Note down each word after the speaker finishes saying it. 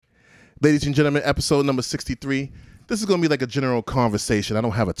Ladies and gentlemen, episode number 63. This is going to be like a general conversation. I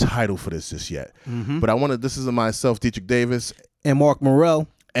don't have a title for this just yet. But this is myself, Deitrich Davis. And Mark Morrell.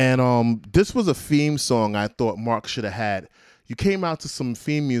 And this was a theme song I thought Mark should have had. You came out to some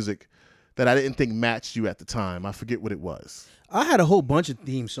theme music that I didn't think matched you at the time. I forget what it was. I had a whole bunch of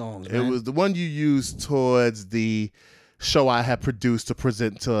theme songs, man. It was the one you used towards the show I had produced to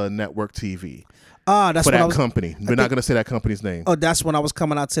present to network TV. That's for that company. We're not going to say that company's name. Oh, that's when I was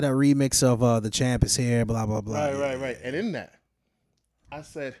coming out to that remix of The Champ Is Here, blah, blah, blah. Right. And in that, I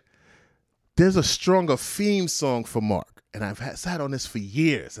said, there's a stronger theme song for Mark. And I've sat on this for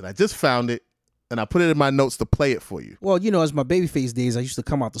years. And I just found it. And I put it in my notes to play it for you. Well, you know, as my Babyface days, I used to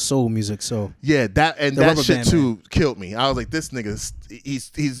come out to soul music, so yeah, that shit too killed me. I was like, this nigga,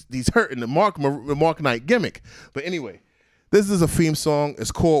 he's hurting the Mark Knight gimmick. But anyway, this is a theme song.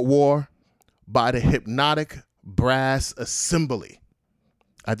 It's called War by the Hypnotic Brass Assembly.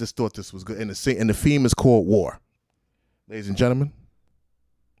 I just thought this was good, and the theme is called War. Ladies and gentlemen,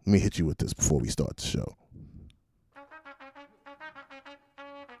 let me hit you with this before we start the show.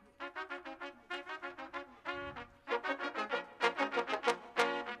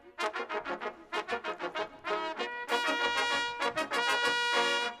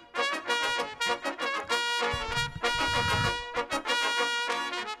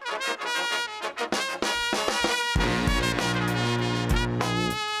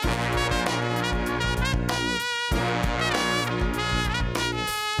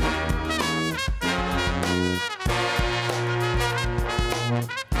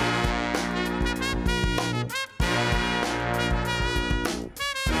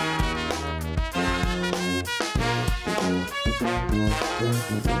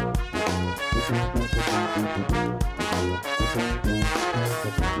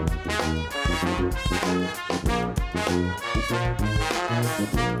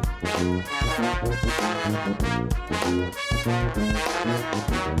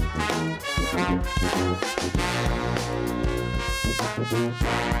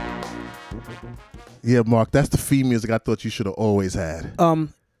 Yeah, Mark, that's the theme music I thought you should have always had.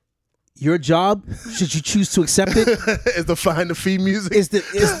 Your job, should you choose to accept it, is to find the theme music. Is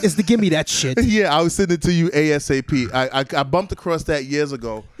to give me that shit. Yeah, I was sending it to you ASAP. I bumped across that years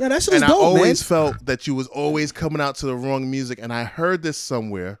ago. Yeah, that shit is dope, man. And I always man. felt that you was always coming out to the wrong music. And I heard this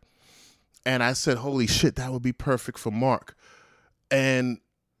somewhere, and I said, holy shit, that would be perfect for Mark. And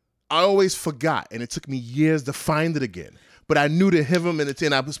I always forgot, and it took me years to find it again. But I knew to him and it's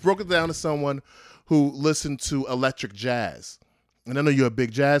in. I just broke it down to someone who listened to electric jazz. And I know you're a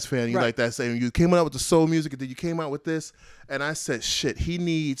big jazz fan. You like that saying. You came out with the soul music, and then you came out with this. And I said, shit, he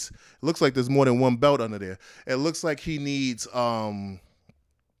needs, it looks like there's more than one belt under there. It looks like he needs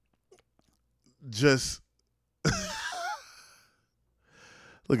just, look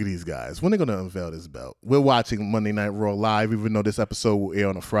at these guys. When are they going to unveil this belt? We're watching Monday Night Raw live, even though this episode will air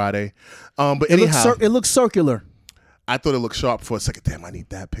on a Friday. But anyhow. It looks circular. I thought it looked sharp for a second. Damn, I need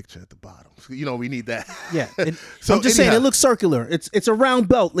that picture at the bottom. You know, we need that. Yeah. So I'm just saying, it looks circular. It's a round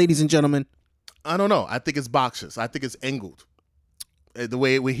belt, ladies and gentlemen. I don't know. I think it's boxers. I think it's angled. The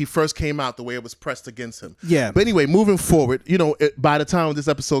way when he first came out, the way it was pressed against him. Yeah. But anyway, moving forward, you know, by the time this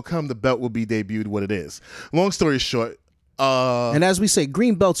episode comes, the belt will be debuted what it is. Long story short. And as we say,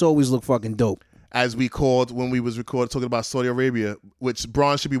 green belts always look fucking dope. As we called when we was recording talking about Saudi Arabia, which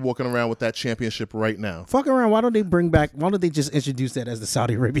Braun should be walking around with that championship right now. Fuck around. Why don't they just introduce that as the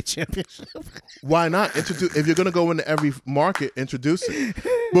Saudi Arabia championship? Why not? If you're going to go into every market, introduce it.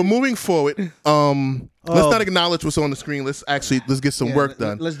 But moving forward, let's not acknowledge what's on the screen. Let's get some work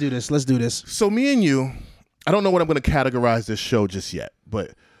done. Let's do this. So me and you, I don't know what I'm going to categorize this show just yet,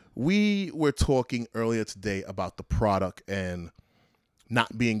 but we were talking earlier today about the product and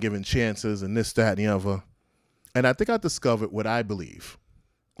not being given chances and this, that, and the other. And I think I discovered what I believe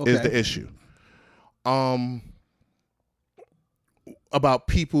is the issue. About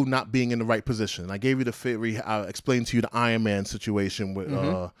people not being in the right position. I gave you the theory. I explained to you the Iron Man situation with,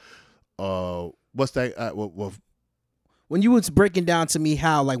 what's that? When you was breaking down to me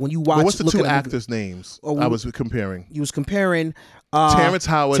how, like, when you watch... what's the two actors' names I was comparing? You was comparing... Terrence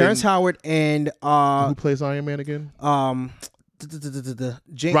Howard and... who plays Iron Man again?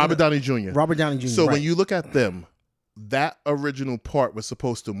 Robert Downey Jr. Robert Downey Jr. So when you look at them, that original part was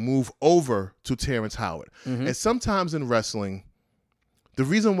supposed to move over to Terrence Howard. And sometimes in wrestling, the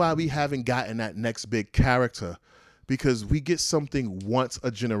reason why we haven't gotten that next big character, because we get something once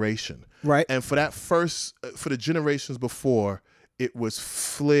a generation. Right. And for the generations before, it was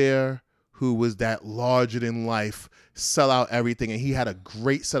Flair, who was that larger than life, sell out everything. And he had a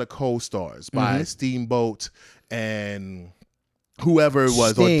great set of co-stars by Steamboat and whoever it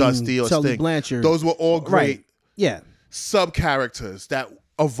was, Sting, or Dusty or Tully Sting. Blanchard. Those were all great Right. Yeah. sub characters that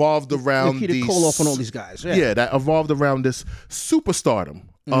evolved around Repeated these. Koloff and all these guys. Yeah. That evolved around this superstardom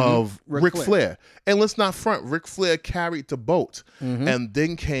of Ric Flair. And let's not front, Ric Flair carried the boat. And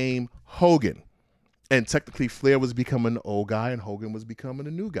then came Hogan. And technically Flair was becoming the old guy and Hogan was becoming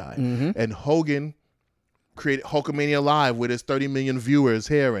the new guy. And Hogan created Hulkamania Live with his 30 million viewers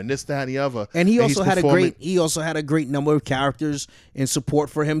here and this, that, and the other. And he also had a great number of characters in support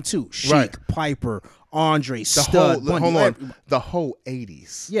for him too. Sheik, Piper, Andre, Stud, the whole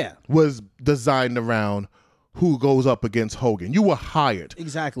 80s, yeah, was designed around who goes up against Hogan. You were hired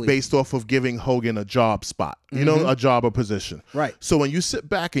based off of giving Hogan a job spot, you know, a job or position. Right. So when you sit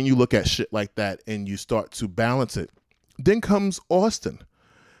back and you look at shit like that and you start to balance it, then comes Austin,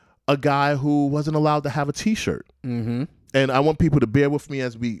 a guy who wasn't allowed to have a T-shirt. And I want people to bear with me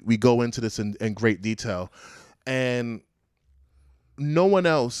as we go into this in great detail. And no one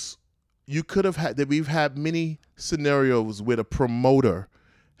else, you could have had, that we've had many scenarios where the promoter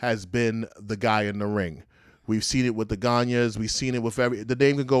has been the guy in the ring. We've seen it with the Gagnes. We've seen it with the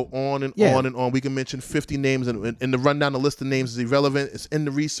name can go on and on and on. We can mention 50 names, and the rundown, the list of names is irrelevant. It's in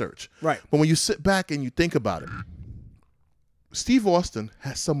the research. Right. But when you sit back and you think about it, Steve Austin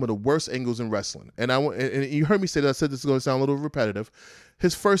has some of the worst angles in wrestling. And you heard me say that. I said this is going to sound a little repetitive.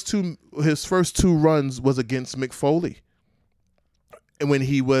 His first two runs was against Mick Foley. And when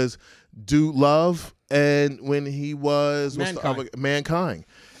he was Dude Love and when he was Mankind.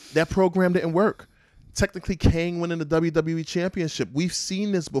 That program didn't work. Technically, Kane winning the WWE Championship. We've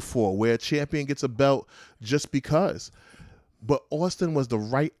seen this before where a champion gets a belt just because. But Austin was the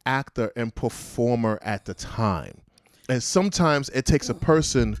right actor and performer at the time. And sometimes it takes a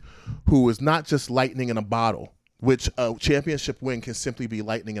person who is not just lightning in a bottle, which a championship win can simply be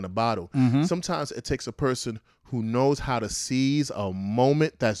lightning in a bottle. Sometimes it takes a person who knows how to seize a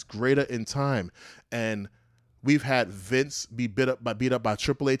moment that's greater in time. And we've had Vince be beat up by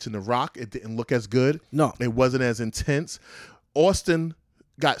Triple H and The Rock. It didn't look as good. No. It wasn't as intense. Brett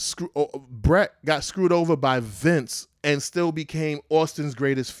got screwed over by Vince and still became Austin's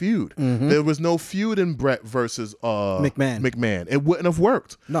greatest feud. There was no feud in Brett versus McMahon. It wouldn't have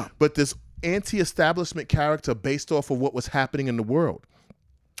worked. No. But this anti-establishment character based off of what was happening in the world.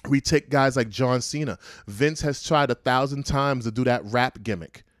 We take guys like John Cena. Vince has tried 1,000 times to do that rap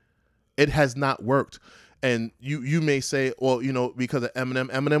gimmick. It has not worked. And you may say, well, you know, because of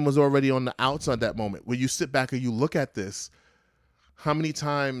Eminem was already on the outs at that moment. When you sit back and you look at this, how many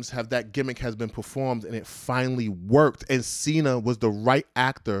times have that gimmick has been performed and it finally worked? And Cena was the right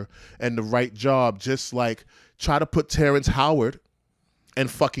actor and the right job, just like try to put Terrence Howard in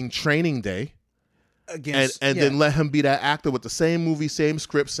fucking Training Day then let him be that actor with the same movie, same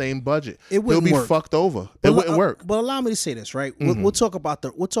script, same budget. He'll be fucked over. It wouldn't work. But allow me to say this, right? We'll talk about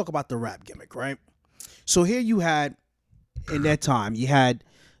the rap gimmick, right? So here you had, in that time, you had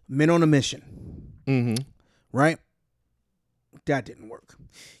Men on a Mission, right? That didn't work.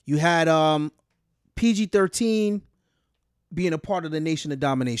 You had PG-13 being a part of the Nation of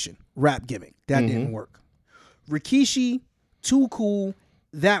Domination rap gimmick. That didn't work. Rikishi, Too Cool,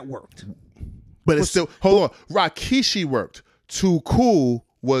 that worked. But it's still, hold on. Rikishi worked. Too Cool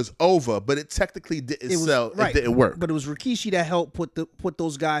was over, but it technically didn't sell. Right. It didn't work. But it was Rikishi that helped put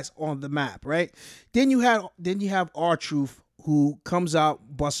those guys on the map, right? Then you have R-Truth, who comes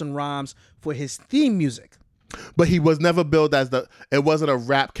out busting rhymes for his theme music. But he was never billed as it wasn't a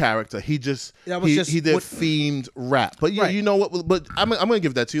rap character. He did themed rap. But yeah, you know what? But I'm gonna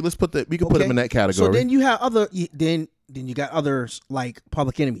give that to you. We can put him in that category. So then you have then you got others like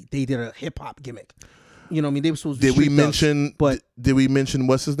Public Enemy. They did a hip hop gimmick. You know what I mean? They were supposed to be did we mention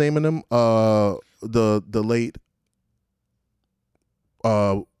what's his name in them? The late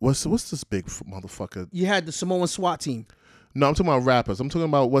what's this big motherfucker? You had the Samoan SWAT team. No, I'm talking about rappers. I'm talking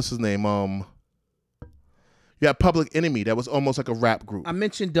about what's his name? You had Public Enemy. That was almost like a rap group. I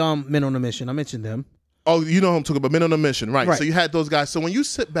mentioned Men on a Mission. I mentioned them. Oh, you know who I'm talking about. Men on a Mission. Right. So you had those guys. So when you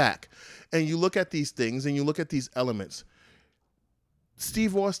sit back and you look at these things and you look at these elements,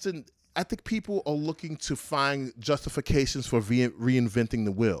 Steve Austin, I think people are looking to find justifications for reinventing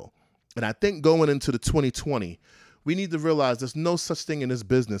the wheel. And I think going into the 2020, we need to realize there's no such thing in this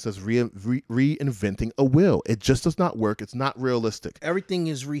business as reinventing a wheel. It just does not work. It's not realistic. Everything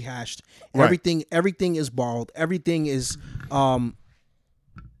is rehashed. Right. Everything is borrowed. Everything is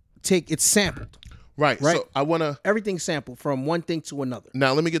it's sampled. Right. So I want to everything's sampled from one thing to another.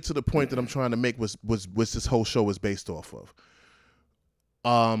 Now let me get to the point that I'm trying to make was this whole show is based off of.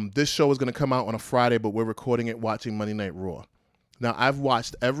 This show is going to come out on a Friday, but we're recording it watching Monday Night Raw. Now I've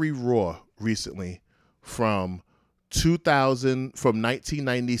watched every Raw recently from from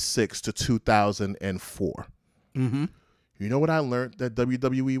 1996 to 2004. Mm-hmm. You know what I learned that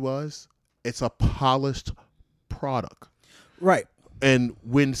WWE was? It's a polished product. Right. And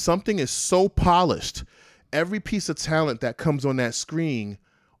when something is so polished, every piece of talent that comes on that screen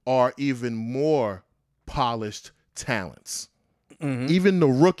are even more polished talents. Mm-hmm. Even the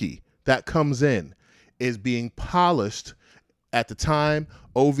rookie that comes in is being polished at the time,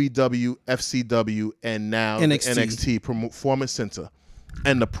 OVW, FCW, and now NXT. the NXT Performance Center.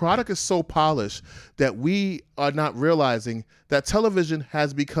 And the product is so polished that we are not realizing that television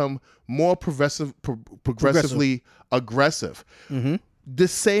has become more progressively aggressive. Mm-hmm. The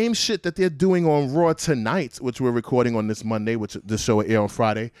same shit that they're doing on Raw tonight, which we're recording on this Monday, which the show will air on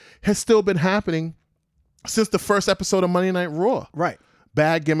Friday, has still been happening since the first episode of Monday Night Raw. Right.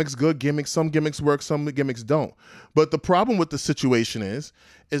 Bad gimmicks, good gimmicks. Some gimmicks work, some gimmicks don't. But the problem with the situation is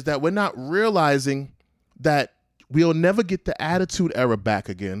that we're not realizing that we'll never get the Attitude Era back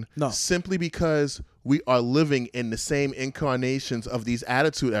again. No. Simply because we are living in the same incarnations of these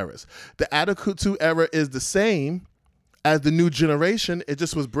Attitude Eras. The Attitude Era is the same as the new generation. It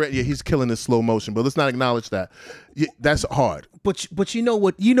just was Brett. Yeah, he's killing this slow motion, but let's not acknowledge that. Yeah, that's hard. But you know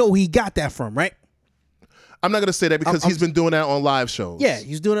what? You know who he got that from, right? I'm not going to say that because he's been doing that on live shows. Yeah,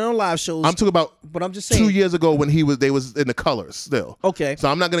 he's doing it on live shows. I'm talking about, but I'm just saying 2 years ago when they was in the colors still. Okay. So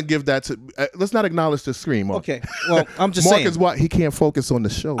I'm not going to give that to. Let's not acknowledge the screen, Mark. Okay. Well, I'm just Mark saying. is what he can't focus on the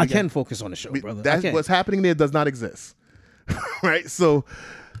show. I can focus on the show, brother. That's what's happening there does not exist, right? So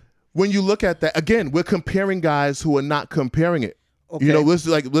when you look at that again, we're comparing guys who are not comparing it. Okay. You know,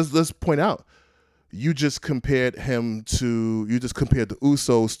 let's point out. You just compared the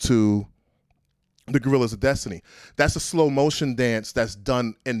Usos to the Gorillas of Destiny. That's a slow motion dance that's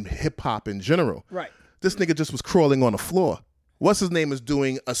done in hip hop in general. Right. This nigga just was crawling on the floor. What's his name is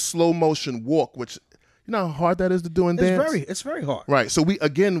doing a slow motion walk, which you know how hard that is to do in dance? It's very hard. Right. So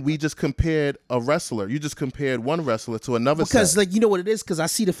we just compared a wrestler. You just compared one wrestler to another. Because like you know what it is? Because I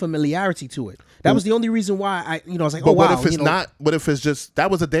see the familiarity to it. That was the only reason why I was like, but oh wow. What if it's not? What if it's just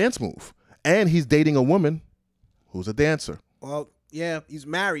that was a dance move, and he's dating a woman who's a dancer. Well, yeah, he's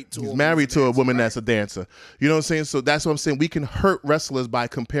married to a woman that's a dancer. You know what I'm saying? So that's what I'm saying. We can hurt wrestlers by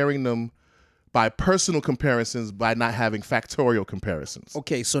comparing them by personal comparisons, by not having factorial comparisons.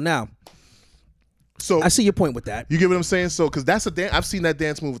 Okay, so now, so I see your point with that. You get what I'm saying? So, because that's a dance, I've seen that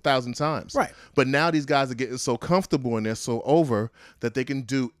dance move 1,000 times. Right. But now these guys are getting so comfortable and they're so over that they can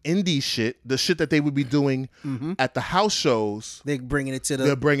do indie shit, the shit that they would be doing at the house shows. They're bringing it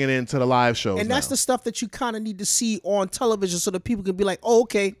into the live shows. And that's the stuff that you kind of need to see on television so that people can be like, oh,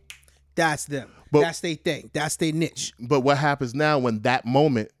 okay, that's them. That's their thing. That's their niche. But what happens now when that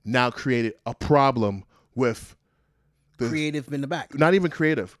moment now created a problem with the creative in the back? Not even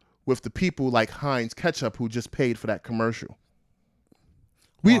creative. With the people like Heinz Ketchup who just paid for that commercial.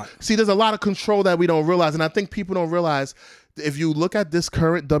 See, there's a lot of control that we don't realize, and I think people don't realize if you look at this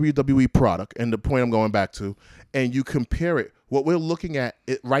current WWE product, and the point I'm going back to, and you compare it, what we're looking at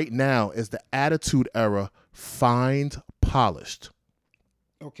it right now is the Attitude Era fined, polished.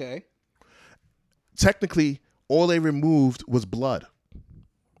 Okay. Technically, all they removed was blood,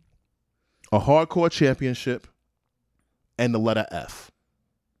 a hardcore championship, and the letter F.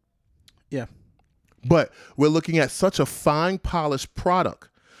 Yeah. But we're looking at such a fine, polished product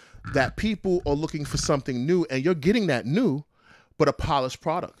that people are looking for something new, and you're getting that new, but a polished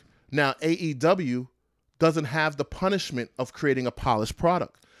product. Now, AEW doesn't have the punishment of creating a polished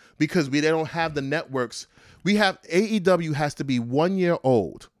product because they don't have the networks. AEW has to be 1 year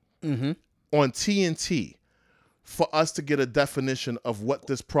old on TNT for us to get a definition of what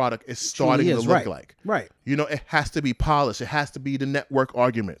this product is starting to look like. Right. You know, it has to be polished. It has to be the network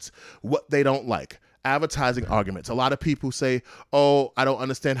arguments, what they don't like, advertising arguments. A lot of people say, oh, I don't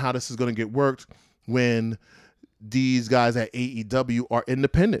understand how this is going to get worked when these guys at AEW are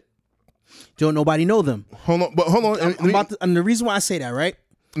independent. Don't nobody know them. Hold on. And the reason why I say that, right?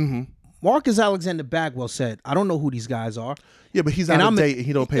 Mm-hmm. Marcus Alexander Bagwell said, I don't know who these guys are. Yeah, but he's out of date and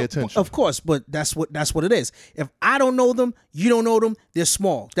he don't pay attention. Of course, but that's what it is. If I don't know them, you don't know them, they're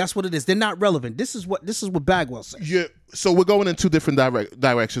small. That's what it is. They're not relevant. This is what Bagwell says. Yeah. So we're going in two different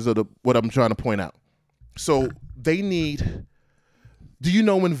directions of what I'm trying to point out. So do you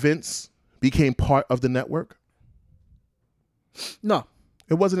know when Vince became part of the network? No.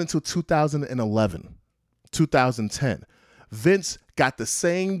 It wasn't until 2011, 2010. Vince got the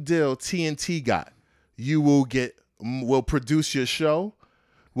same deal TNT got. We'll produce your show.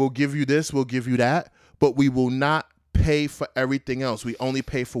 We'll give you this. We'll give you that. But we will not pay for everything else. We only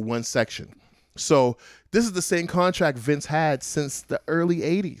pay for one section. So this is the same contract Vince had since the early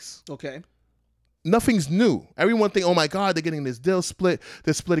 80s. Okay. nothing's new. Everyone think, oh my God, they're getting this deal split.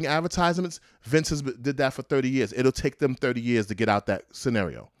 They're splitting advertisements. Vince did that for 30 years. It'll take them 30 years to get out that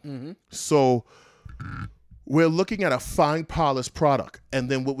scenario. Mm-hmm. So we're looking at a fine polished product. And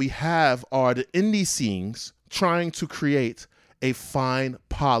then what we have are the indie scenes trying to create a fine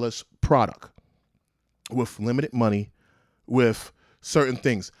polished product with limited money, with certain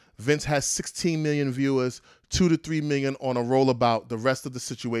things. Vince has 16 million viewers, 2 to 3 million on a rollabout. The rest of the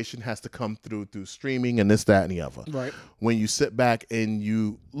situation has to come through streaming and this, that, and the other. Right. When you sit back and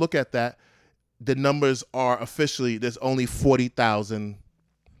you look at that, the numbers are officially, there's only 40,000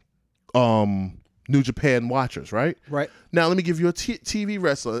 New Japan watchers, right? Right. Now, let me give you a TV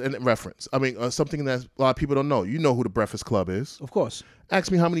wrestler and reference. I mean, something that a lot of people don't know. You know who the Breakfast Club is. Of course.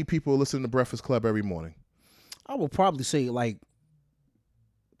 Ask me how many people listen to the Breakfast Club every morning. I will probably say like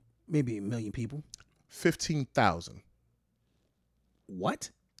maybe 1 million people. 15,000.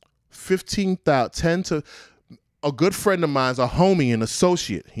 What? 15,000. 10 to... A good friend of mine's a homie, an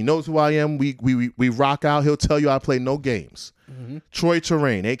associate. He knows who I am. We rock out. He'll tell you I play no games. Mm-hmm. Troy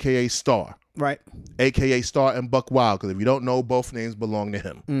Terrain, a.k.a. Star. Right. A.k.a. Star and Buck Wild, because if you don't know, both names belong to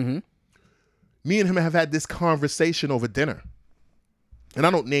him. Mm-hmm. Me and him have had this conversation over dinner. And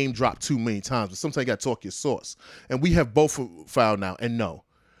I don't name drop too many times, but sometimes you got to talk your source. And we have both found out and know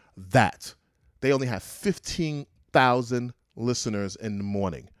that they only have 15,000 listeners in the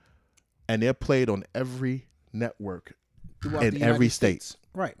morning. And they're played on every network in every state.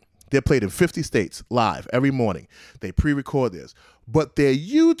 Right. They're played in 50 states live every morning. They pre-record this. But their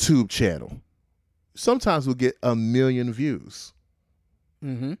YouTube channel sometimes will get 1 million views.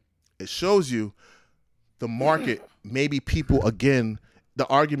 Mm-hmm. It shows you the market, maybe people, again, the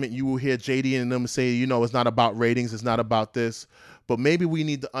argument you will hear JD and them say, you know, it's not about ratings, it's not about this. But maybe we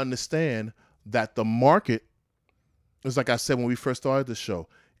need to understand that the market is, like I said when we first started the show,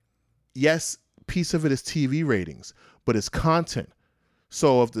 yes, piece of it is TV ratings, but it's content.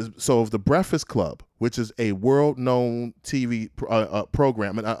 So if the Breakfast Club, which is a world-known TV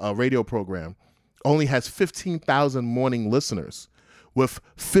program, a radio program, only has 15,000 morning listeners with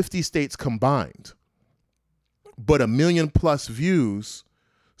 50 states combined, but 1 million plus views,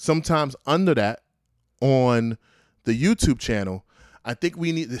 sometimes under that, on the YouTube channel, I think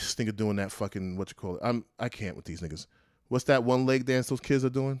we need this nigga doing that fucking, what you call it? I can't with these niggas. What's that one leg dance those kids are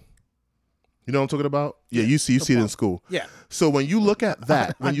doing? You know what I'm talking about? Yeah, you see it in school. Yeah. So when you look at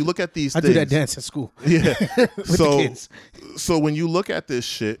that, when you look at these things. I do that dance at school. Yeah. With the kids. So when you look at this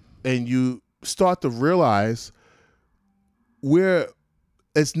shit and you start to realize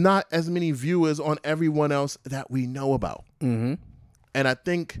it's not as many viewers on everyone else that we know about. Mm-hmm. And I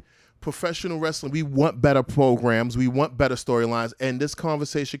think professional wrestling, we want better programs. We want better storylines. And this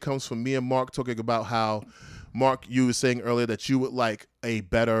conversation comes from me and Mark talking about how, Mark, you were saying earlier that you would like a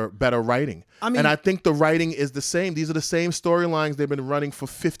better writing. I mean, and I think the writing is the same. These are the same storylines they've been running for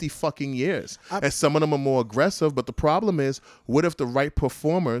 50 fucking years. And some of them are more aggressive, but the problem is, what if the right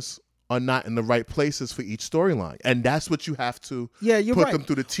performers are not in the right places for each storyline? And that's what you have to put them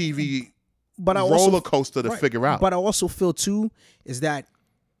through the TV roller coaster to figure out. But I also feel, too, is that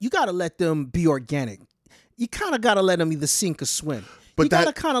you got to let them be organic. You kind of got to let them either sink or swim. But you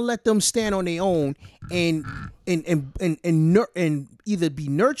gotta kind of let them stand on their own and either be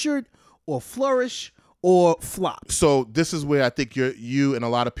nurtured or flourish or flop. So this is where I think you and a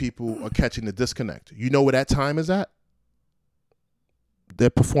lot of people are catching the disconnect. You know where that time is at? Their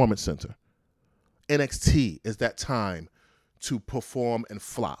performance center. NXT is that time to perform and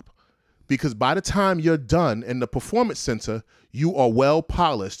flop. Because by the time you're done in the performance center, you are well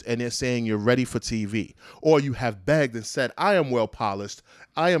polished and they're saying you're ready for TV. Or you have begged and said, I am well polished,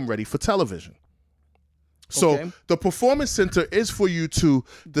 I am ready for television. So the performance center is for you to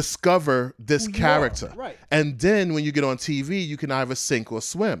discover this character. Right. And then when you get on TV, you can either sink or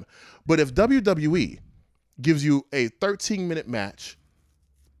swim. But if WWE gives you a 13-minute match,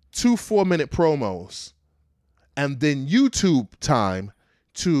 2 4-minute promos, and then YouTube time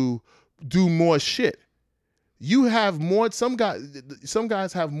to do more shit, you have more. Some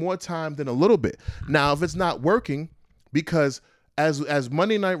guys have more time than a little bit. Now, if it's not working, because as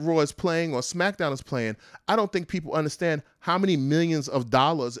Monday Night Raw is playing or SmackDown is playing, I don't think people understand how many millions of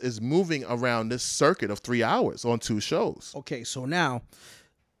dollars is moving around this circuit of 3 hours on 2 shows. Okay, so now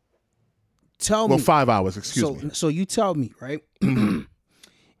tell me. Well, 5 hours, excuse me. So you tell me, right?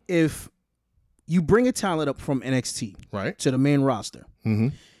 If you bring a talent up from NXT right to the main roster, mm-hmm.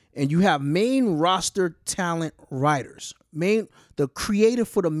 and you have main roster talent writers, the creator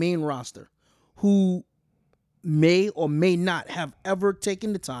for the main roster, who may or may not have ever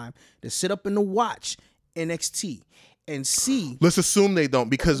taken the time to sit up and to watch NXT and see. Let's assume they don't,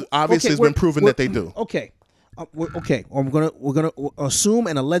 because obviously it's been proven that they do. Okay, okay. We're gonna assume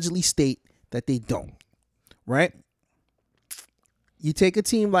and allegedly state that they don't. Right? You take a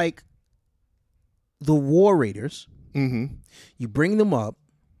team like the War Raiders. Mm-hmm. You bring them up.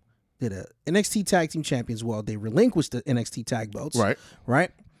 They're the NXT Tag Team Champions. Well, they relinquished the NXT Tag Belts.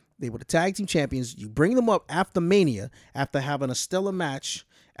 Right? They were the Tag Team Champions. You bring them up after Mania, after having a stellar match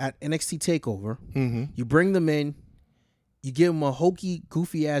at NXT TakeOver. Mm-hmm. You bring them in. You give them a hokey,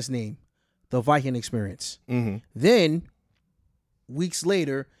 goofy-ass name, the Viking Experience. Mm-hmm. Then, weeks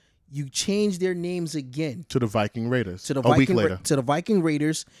later, you change their names again. To the Viking Raiders. A week later. To the Viking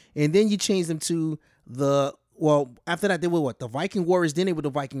Raiders. And then you change them to the... Well, after that, they were what? The Viking Warriors, then they were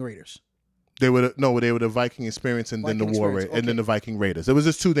the Viking Raiders. They were the Viking Experience and then the War Raiders. And then the Viking Raiders. It was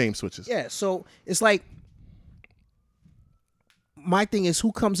just 2 name switches. Yeah, so it's like... My thing is,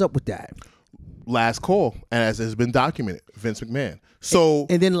 who comes up with that? Last call, and as has been documented, Vince McMahon. So...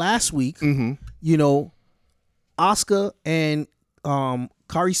 And then last week, you know, Asuka and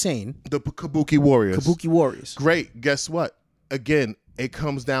Kairi Sane. The Kabuki Warriors. Great. Guess what? Again... It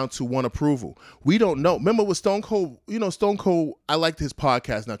comes down to one approval. We don't know. Remember with Stone Cold, Stone Cold, I liked his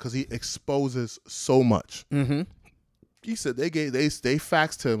podcast now because he exposes so much. Mm-hmm. He said they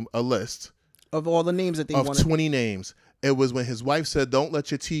faxed him a list of all the names that they wanted. 20 names. It was when his wife said, "Don't let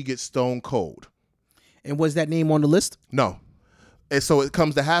your tea get stone cold." And was that name on the list? No. And so it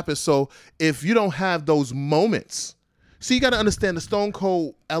comes to happen. So if you don't have those moments, you got to understand the Stone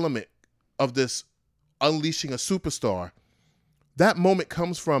Cold element of this unleashing a superstar. That moment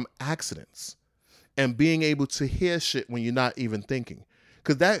comes from accidents and being able to hear shit when you're not even thinking.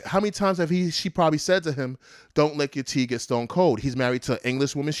 Because how many times have she probably said to him, "Don't let your tea get stone cold." He's married to an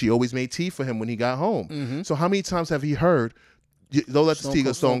English woman. She always made tea for him when he got home. Mm-hmm. So how many times have he heard, "Don't let the tea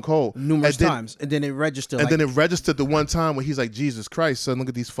get stone cold"? Numerous times. And then it registered. And then it registered the one time when he's like, "Jesus Christ, son, look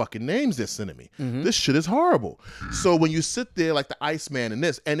at these fucking names they're sending me. Mm-hmm. This shit is horrible." So when you sit there like the Iceman and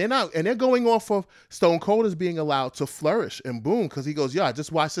this, and they're going off of Stone Cold as being allowed to flourish and boom, because he goes, "Yeah, I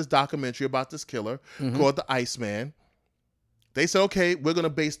just watched this documentary about this killer called the Iceman." They said, "Okay, we're going to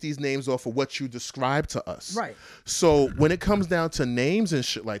base these names off of what you described to us." Right. So when it comes down to names and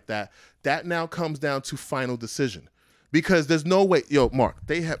shit like that, that now comes down to final decision. Because there's no way, Mark,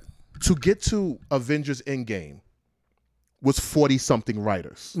 they have to get to Avengers Endgame was 40-something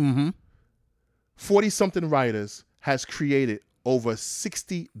writers. Mm-hmm. 40-something writers has created over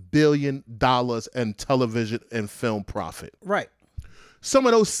 $60 billion in television and film profit. Right. Some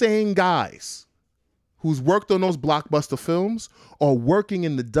of those same guys who's worked on those blockbuster films are working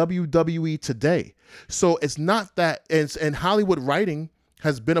in the WWE today. So it's not that, and Hollywood writing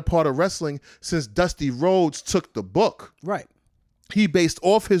has been a part of wrestling since Dusty Rhodes took the book. Right. He based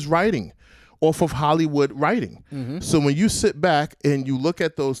off his writing off of Hollywood writing. Mm-hmm. So when you sit back and you look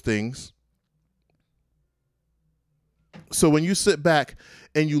at those things, I'm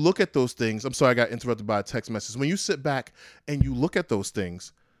sorry, I got interrupted by a text message. When you sit back and you look at those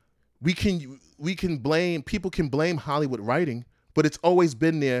things, people can blame Hollywood writing, but it's always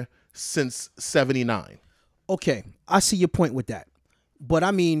been there since 79. Okay, I see your point with that. But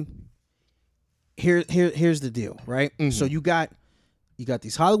I mean, here's the deal, right? Mm-hmm. So you got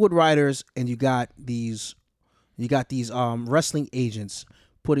these Hollywood writers and you got these wrestling agents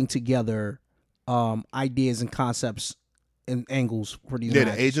putting together ideas and concepts and angles for these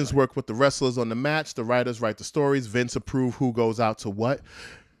matches, the agents work with the wrestlers on the match, the writers write the stories, Vince approve who goes out to what.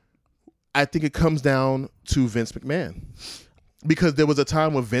 I think it comes down to Vince McMahon. Because there was a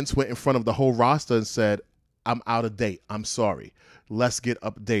time when Vince went in front of the whole roster and said, "I'm out of date. I'm sorry. Let's get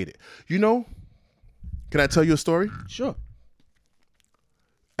updated." Can I tell you a story? Sure.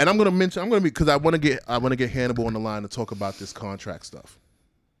 And because I want to get Hannibal on the line to talk about this contract stuff.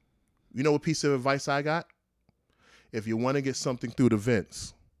 You know what piece of advice I got? If you want to get something through to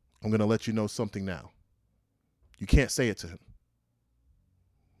Vince, I'm going to let you know something now. You can't say it to him.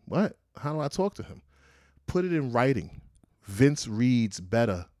 What? How do I talk to him? Put it in writing. Vince reads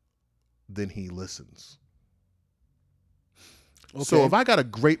better than he listens. Okay. So if I got a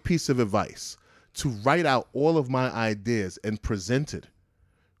great piece of advice to write out all of my ideas and present it,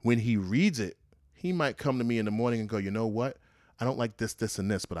 when he reads it, he might come to me in the morning and go, "You know what? I don't like this, this,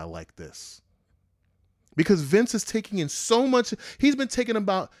 and this, but I like this." Because Vince is taking in so much. He's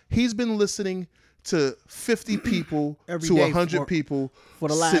been listening to 50 people to 100 people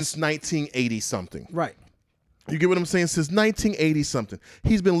since 1980 something. Right. You get what I'm saying? Since 1980 something.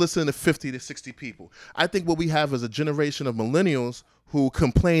 He's been listening to 50 to 60 people. I think what we have is a generation of millennials who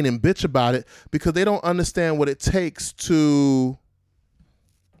complain and bitch about it because they don't understand what it takes to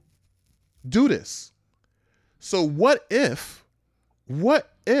do this. So what if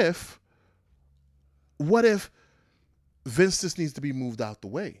Vince just needs to be moved out the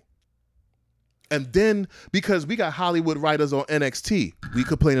way? And then, because we got Hollywood writers on NXT, we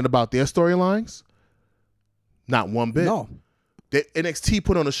complaining about their storylines? Not one bit. No. The NXT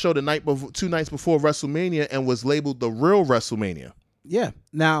put on a show 2 nights before WrestleMania and was labeled the real WrestleMania. Yeah.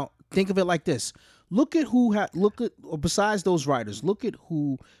 Now, think of it like this. Look at besides those writers, look at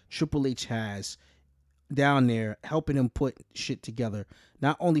who Triple H has down there helping him put shit together,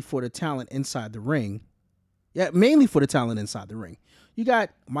 not only for the talent inside the ring, mainly for the talent inside the ring. You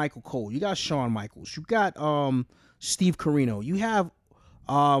got Michael Cole, you got Shawn Michaels, you got Steve Corino, you have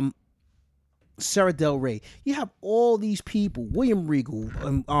Sarah Del Rey, you have all these people, William Regal,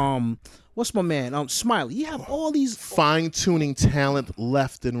 what's my man, Smiley. You have all these fine-tuning talent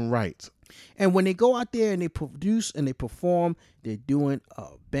left and right. And when they go out there and they produce and they perform, they're doing a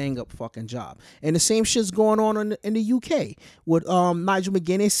bang-up fucking job. And the same shit's going on in the UK with Nigel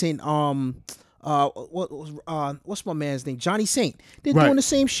McGuinness and what's my man's name? Johnny Saint. They're doing the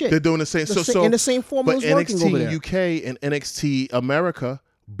same shit. They're doing the same. And the same formula is working over there. NXT UK and NXT America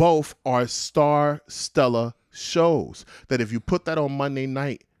both are stellar shows that if you put that on Monday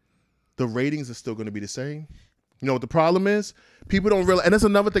night, the ratings are still going to be the same. You know what the problem is? People don't realize, and that's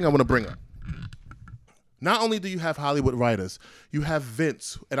another thing I want to bring up. Not only do you have Hollywood writers, you have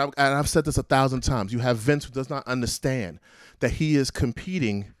Vince, and I've said this 1,000 times, you have Vince who does not understand that he is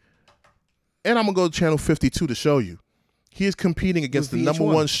competing, and I'm going to go to Channel 52 to show you. He is competing against the number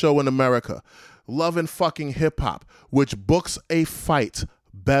one show in America, Love and Fucking Hip Hop, which books a fight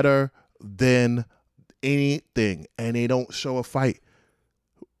better than anything, and they don't show a fight.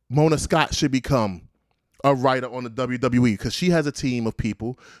 Mona Scott should become a writer on the WWE because she has a team of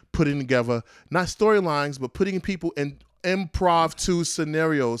people putting together not storylines but putting people in improv to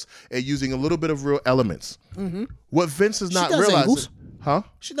scenarios and using a little bit of real elements. Mm-hmm. What Vince is not realizing,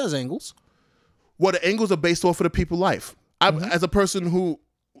 She does angles. Well, the angles are based off of the people's life. As a person who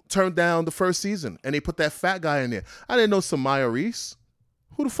turned down the first season and they put that fat guy in there, I didn't know Samaya Reese.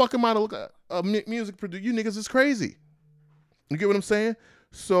 Who the fuck am I to look at a music producer? You niggas is crazy. You get what I'm saying?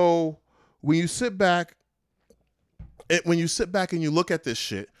 So when you sit back and you look at this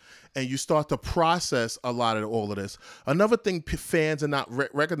shit and you start to process all of this, another thing fans are not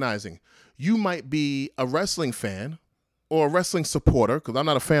recognizing, you might be a wrestling fan or a wrestling supporter, because I'm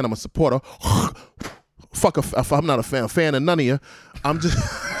not a fan, I'm a supporter. Fuck if I'm not a fan of none of you. I'm just,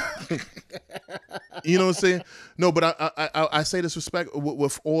 you know what I'm saying? No, but I say this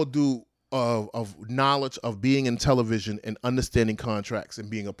with all due of knowledge of being in television and understanding contracts and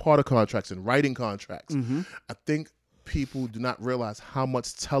being a part of contracts and writing contracts. Mm-hmm. I think people do not realize how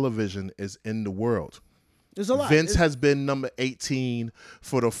much television is in the world. There's a lot. Vince has been number 18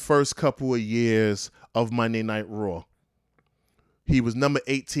 for the first couple of years of Monday Night Raw. He was number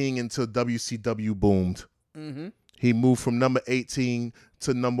 18 until WCW boomed. Mm-hmm. He moved from number 18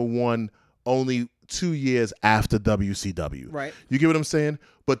 to number 1 only 2 years after WCW. Right. You get what I'm saying?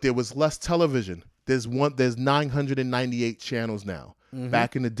 But there was less television. There's 998 channels now. Mm-hmm.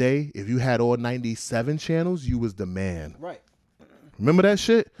 Back in the day, if you had all 97 channels, you was the man. Right. Remember that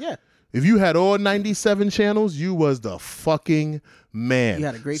shit? Yeah. If you had all 97 channels, you was the fucking man. You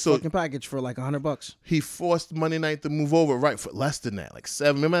had a great fucking package for like $100. He forced Monday Night to move over for less than that, like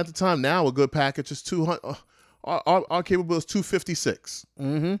 7. Remember at the time, now a good package is 200. Our cable bill is $256.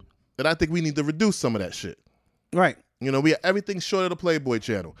 Mm-hmm. And I think we need to reduce some of that shit. Right. You know, we have everything short of the Playboy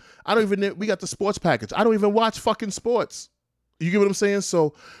channel. We got the sports package. I don't even watch fucking sports. You get what I'm saying?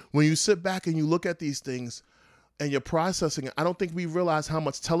 So when you sit back and you look at these things and you're processing it, I don't think we realize how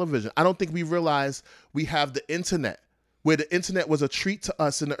much television. I don't think we realize we have the internet, where the internet was a treat to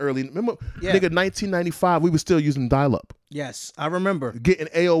us in the early. Remember, nigga, 1995, we were still using dial-up. Yes, I remember. Getting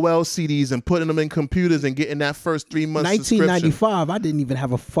AOL CDs and putting them in computers and getting that first 3 months 1995, I didn't even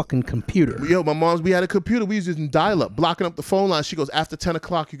have a fucking computer. Yo, we had a computer. We was using dial-up, blocking up the phone line. She goes, after 10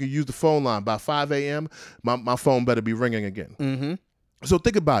 o'clock, you can use the phone line. By 5 a.m., my phone better be ringing again. Mm-hmm. So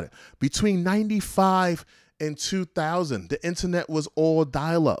think about it. Between 95 and 2000, the internet was all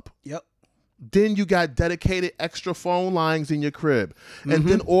dial-up. Yep. Then you got dedicated extra phone lines in your crib. And Mm-hmm.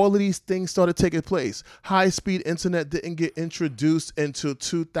 then all of these things started taking place. High-speed internet didn't get introduced until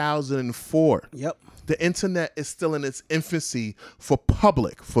 2004. Yep. The internet is still in its infancy for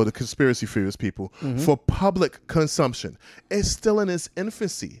the conspiracy theorist people, for public consumption. It's still in its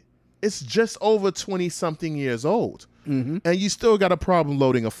infancy. It's just over 20-something years old. Mm-hmm. And you still got a problem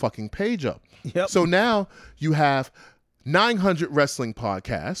loading a fucking page up. Yep. So now you have 900 wrestling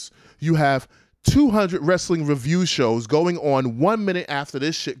podcasts. You have 200 wrestling review shows going on 1 minute after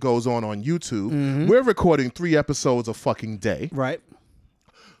this shit goes on YouTube. We're recording 3 episodes a fucking day. Right.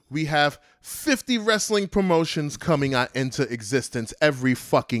 We have 50 wrestling promotions coming out into existence every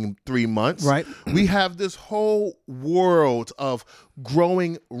fucking 3 months. Right. We have this whole world of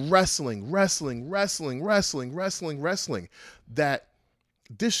growing wrestling, that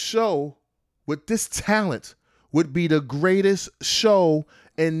this show with this talent would be the greatest show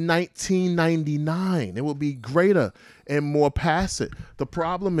in 1999. It would be greater and more past it. The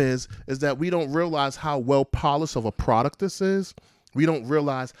problem is that we don't realize how well polished of a product this is. We don't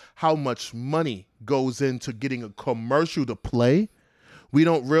realize how much money goes into getting a commercial to play. We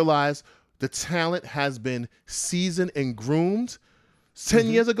don't realize the talent has been seasoned and groomed. 10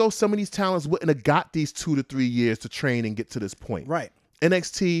 years ago, some of these talents wouldn't have got these 2 to 3 years to train and get to this point. Right.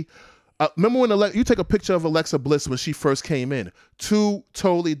 NXT, remember when you take a picture of Alexa Bliss when she first came in, 2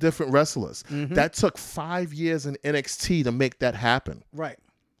 totally different wrestlers. That took 5 years in NXT to make that happen. Right.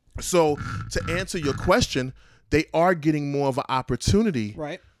 So to answer your question, they are getting more of an opportunity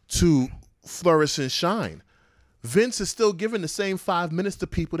to flourish and shine. Vince is still giving the same 5 minutes to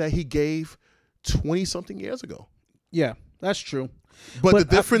people that he gave 20-something years ago. Yeah, that's true. But the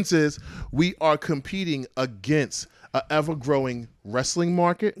difference is we are competing against an ever-growing wrestling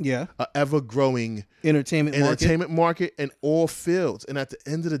market, an ever-growing entertainment market in all fields. And at the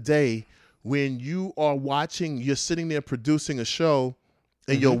end of the day, when you are watching, you're sitting there producing a show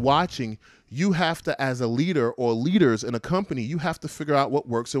and you're watching, you have to, as a leader or leaders in a company, you have to figure out what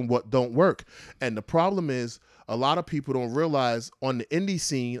works and what don't work. And the problem is a lot of people don't realize on the indie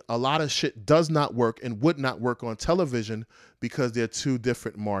scene, a lot of shit does not work and would not work on television because they're 2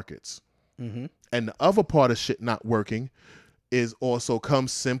 different markets. And the other part of shit not working is also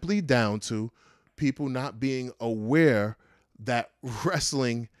comes simply down to people not being aware that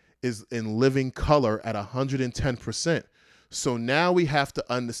wrestling is in living color at 110%. So now we have to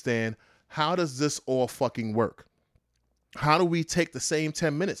understand, how does this all fucking work? How do we take the same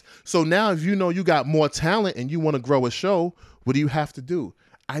 10 minutes? So now if you know you got more talent and you want to grow a show, what do you have to do?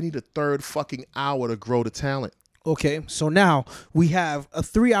 I need a 3rd fucking hour to grow the talent. Okay, so now we have a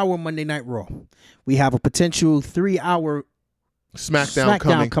 3-hour Monday Night Raw. We have a potential 3-hour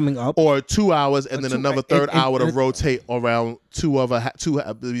SmackDown coming up, or 2 hours, and then another 3rd hour to rotate around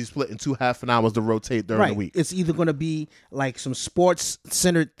be split in 2 half an hours to rotate during the week. It's either going to be like some sports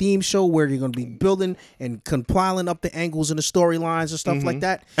centered theme show where you're going to be building and compiling up the angles and the storylines and stuff like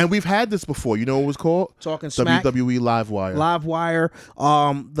that. And we've had this before. You know what it was called? Talking Smack, WWE Live Wire.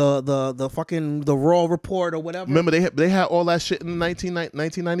 The Raw Report or whatever. Remember they had all that shit in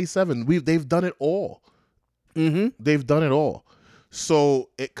 1997. They've done it all. They've done it all.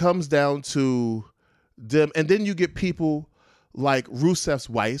 So it comes down to them. And then you get people like Rusev's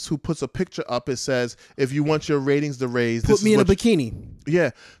wife who puts a picture up. It says, if you want your ratings to raise, put me in a bikini.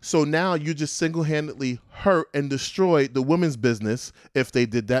 Yeah. So now you just single-handedly hurt and destroyed the women's business if they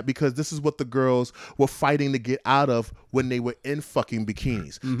did that, because this is what the girls were fighting to get out of when they were in fucking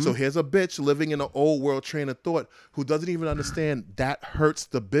bikinis. So here's a bitch living in an old world train of thought who doesn't even understand that hurts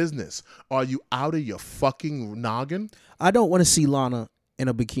the business. Are you out of your fucking noggin? I don't want to see Lana in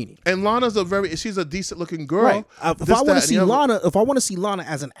a bikini. And Lana's she's a decent looking girl. Right. If I want to see Lana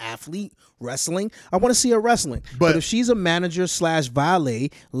as an athlete wrestling, I want to see her wrestling. But if she's a manager / valet,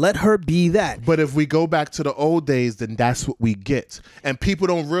 let her be that. But if we go back to the old days, then that's what we get. And people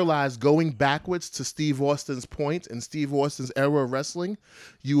don't realize, going backwards to Steve Austin's point and Steve Austin's era of wrestling,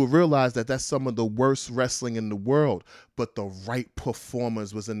 you will realize that that's some of the worst wrestling in the world. But the right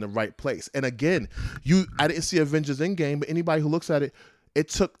performers was in the right place. And again, I didn't see Avengers Endgame, but anybody who looks at it, it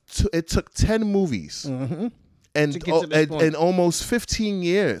took 10 movies and almost 15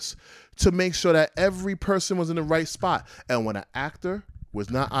 years to make sure that every person was in the right spot. And when an actor was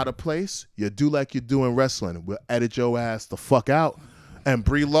not out of place, you do like you do in wrestling. We'll edit your ass the fuck out. And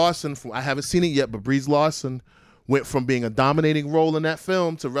Brie Larson, I haven't seen it yet, but Brie Larson went from being a dominating role in that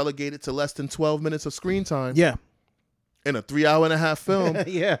film to relegated to less than 12 minutes of screen time. Yeah. In a 3.5-hour film.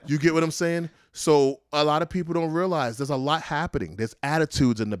 Yeah. You get what I'm saying? So a lot of people don't realize there's a lot happening. There's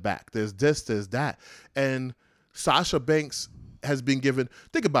attitudes in the back. There's this, there's that. And Sasha Banks has been given,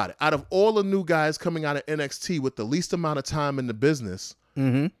 think about it, out of all the new guys coming out of NXT with the least amount of time in the business,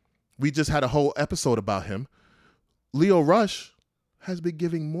 we just had a whole episode about him. Lio Rush has been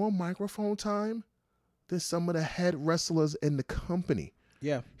giving more microphone time than some of the head wrestlers in the company.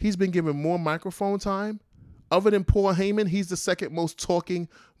 Yeah. He's been given more microphone time. Other than Paul Heyman, he's the second most talking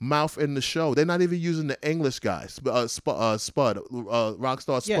mouth in the show. They're not even using the English guy, Spud,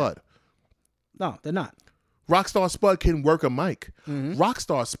 Rockstar Spud. No, they're not. Rockstar Spud can work a mic.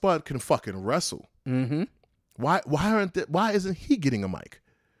 Rockstar Spud can fucking wrestle. Why isn't he getting a mic?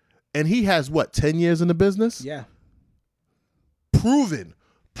 And he has what, 10 years in the business? Yeah. Proven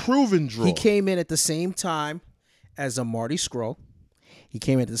draw. He came in at the same time as a Marty Scurll. He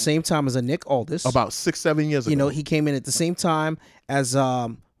came in at the same time as a Nick Aldis. About 6-7 years ago. You know, he came in at the same time as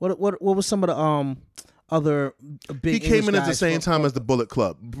what was some of the other big. He came English in at the guys same time as the Bullet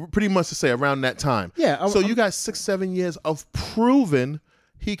Club. Pretty much to say around that time. Yeah. So you got 6-7 years of proven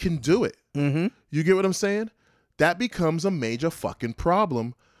he can do it. You get what I'm saying? That becomes a major fucking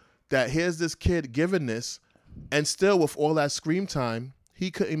problem. That here's this kid giving this, and still with all that screen time,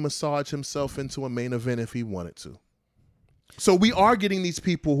 he couldn't massage himself into a main event if he wanted to. So we are getting these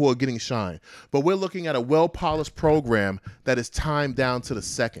people who are getting shine, but we're looking at a well-polished program that is timed down to the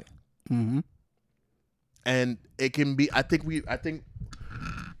second. And it can be, I think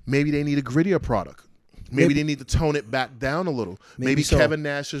maybe they need a grittier product. Maybe they need to tone it back down a little. Maybe so. Kevin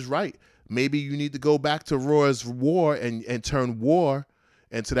Nash is right. Maybe you need to go back to Raw's War and turn War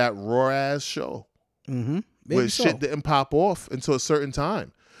into that raw-ass show. Where shit didn't pop off until a certain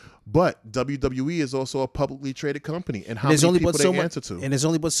time. But WWE is also a publicly traded company, and how many people they answer to. And there's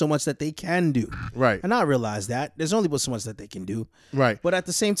only but so much that they can do. Right. And I realize that. There's only but so much that they can do. Right. But at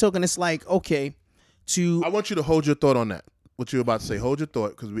the same token, it's like, okay, I want you to hold your thought on that. What you're about to say. Hold your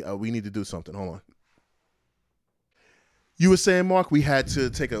thought, because we need to do something. Hold on. You were saying, Mark, we had to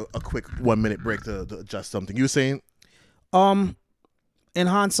take a quick 1 minute break to adjust something. You were saying? In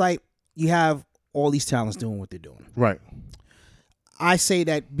hindsight, you have all these talents doing what they're doing. Right. I say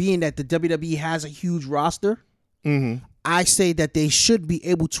that being that the WWE has a huge roster, I say that they should be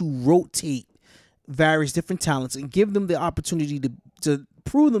able to rotate various different talents and give them the opportunity to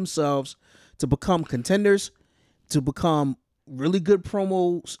prove themselves, to become contenders, to become really good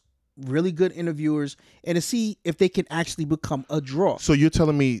promos, really good interviewers, and to see if they can actually become a draw. So you're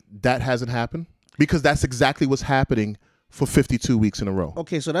telling me that hasn't happened? Because that's exactly what's happening for 52 weeks in a row.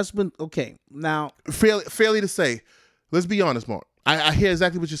 Okay, so that's been okay. Now, fairly to say, let's be honest, Mark. I hear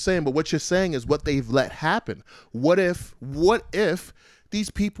exactly what you're saying, but what you're saying is what they've let happen. What if these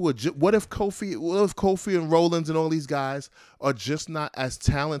people are? What if Kofi and Rollins and all these guys are just not as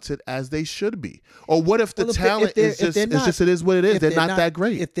talented as they should be? Or what if the talent is just it is what it is? They're not that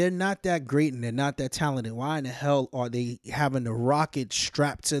great. If they're not that great and they're not that talented, why in the hell are they having the rocket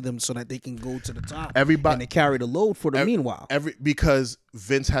strapped to them so that they can go to the top? Everybody and they carry the load for the meanwhile. Because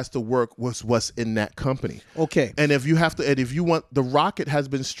Vince has to work with what's in that company. Okay. And if you want, the rocket has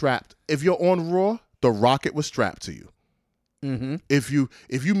been strapped. If you're on Raw, the rocket was strapped to you. If you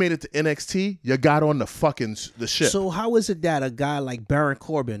made it to NXT, you got on the ship. So how is it that a guy like Baron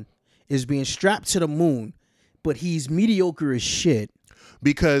Corbin is being strapped to the moon, but he's mediocre as shit?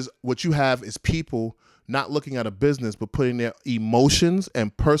 Because what you have is people not looking at a business, but putting their emotions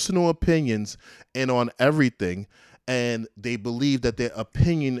and personal opinions in on everything, and they believe that their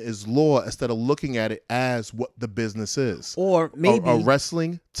opinion is law instead of looking at it as what the business is. Or maybe a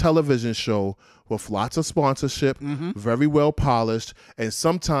wrestling television show with lots of sponsorship, very well polished, and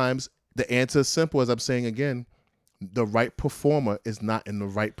sometimes the answer is simple, as I'm saying again, the right performer is not in the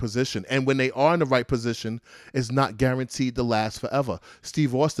right position. And when they are in the right position, it's not guaranteed to last forever.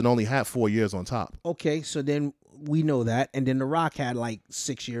 Steve Austin only had 4 years on top. Okay, so then we know that. And then The Rock had like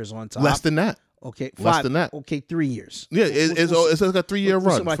 6 years on top. Less than that. Okay, less than that. Okay, 3 years. Yeah, it's like a 3 year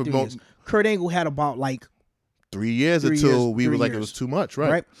run. Like 3 years. Kurt Angle had about like 3 years until we were like, it was too much,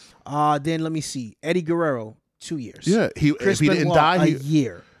 right? Then let me see. Eddie Guerrero, 2 years. Yeah, if he didn't die, a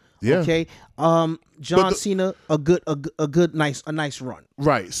year. Yeah. Okay. John Cena, a good, nice run.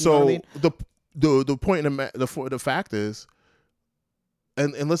 Right. You so know what I mean? the point in the fact is,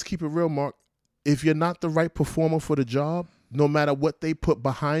 and let's keep it real, Mark. If you're not the right performer for the job, no matter what they put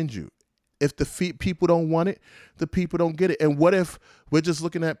behind you, if the people don't want it, the people don't get it. And what if we're just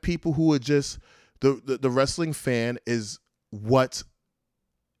looking at people who are just the wrestling fan is what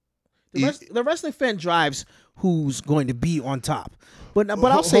the wrestling fan drives who's going to be on top. But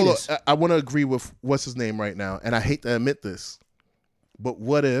I'll say this. I want to agree with what's his name right now, and I hate to admit this, but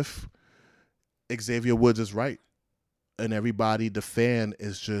what if Xavier Woods is right and everybody, the fan,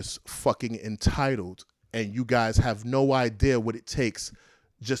 is just fucking entitled and you guys have no idea what it takes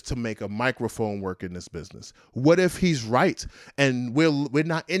just to make a microphone work in this business? What if he's right and we're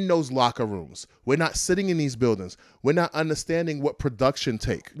not in those locker rooms? We're not sitting in these buildings. We're not understanding what production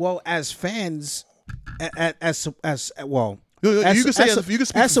take. Well, as fans, as supporters,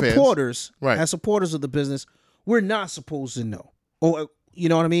 right? As supporters of the business, we're not supposed to know. Or You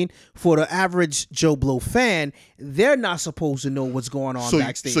know what I mean? For the average Joe Blow fan, they're not supposed to know what's going on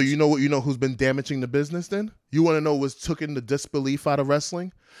backstage. So you know who's been damaging the business then? You want to know what's taken the disbelief out of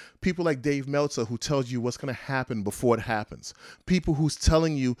wrestling? People like Dave Meltzer, who tells you what's going to happen before it happens. People who's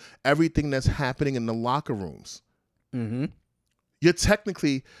telling you everything that's happening in the locker rooms. Mm-hmm. You're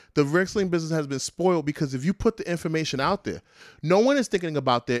technically, the wrestling business has been spoiled because if you put the information out there, no one is thinking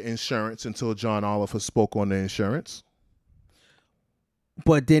about their insurance until John Oliver spoke on their insurance.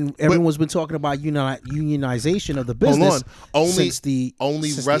 But then everyone's been talking about unionization of the business.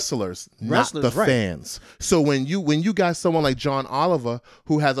 Only wrestlers, not the fans. So when you got someone like John Oliver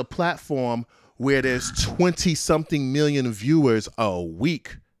who has a platform where there's 20-something million viewers a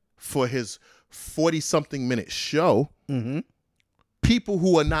week for his 40-something minute show, mm-hmm. people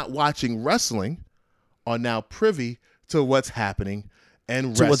who are not watching wrestling are now privy to what's happening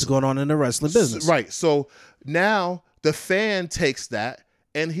and what's going on in the wrestling business. Right. So now the fan takes that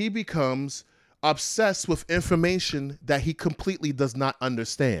and he becomes obsessed with information that he completely does not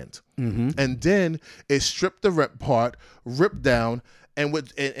understand. Mm-hmm. And then it's stripped the rep part, ripped down, and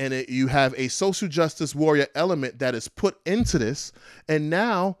you have a social justice warrior element that is put into this. And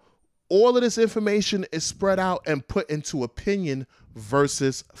now all of this information is spread out and put into opinion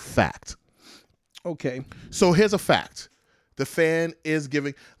versus fact. Okay. So here's a fact. The fan is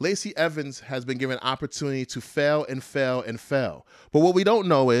giving, Lacey Evans has been given opportunity to fail and fail and fail. But what we don't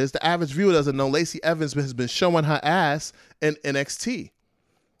know is, the average viewer doesn't know, Lacey Evans has been showing her ass in NXT.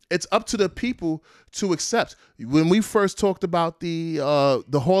 It's up to the people to accept. When we first talked about the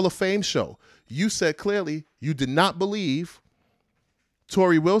Hall of Fame show, you said clearly you did not believe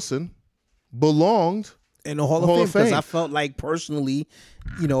Tori Wilson belonged in the Hall of Fame, because I felt like personally,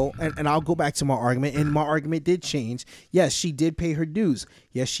 and I'll go back to my argument, and my argument did change. Yes, she did pay her dues.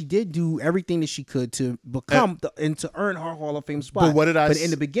 Yes, she did do everything that she could to become and to earn her Hall of Fame spot. But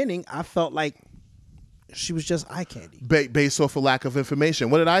in the beginning, I felt like she was just eye candy. Based off of lack of information.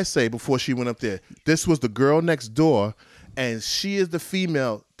 What did I say before she went up there? This was the girl next door, and she is the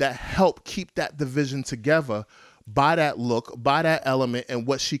female that helped keep that division together by that look, by that element, and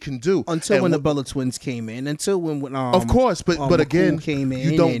what she can do. Until when the Bella Twins came in, until when of course, but again, came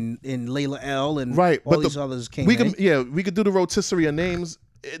in, you don't, and Layla L and right, all these others came in. We could do the rotisserie of names.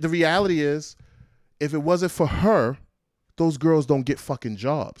 The reality is, if it wasn't for her, those girls don't get fucking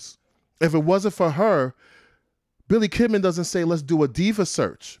jobs. If it wasn't for her, Billy Kidman doesn't say, let's do a diva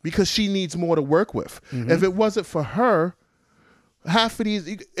search, because she needs more to work with. Mm-hmm. If it wasn't for her, half of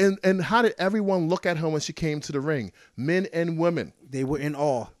these, and how did everyone look at her when she came to the ring? Men and women. They were in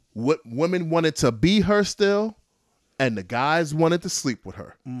awe. What women wanted to be her still, and the guys wanted to sleep with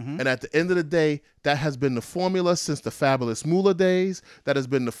her. Mm-hmm. And at the end of the day, that has been the formula since the Fabulous Moolah days. That has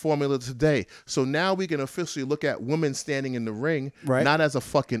been the formula today. So now we can officially look at women standing in the ring, right, not as a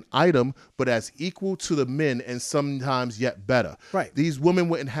fucking item, but as equal to the men, and sometimes yet better. Right. These women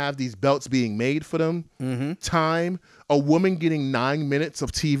wouldn't have these belts being made for them. Mm-hmm. Time. A woman getting 9 minutes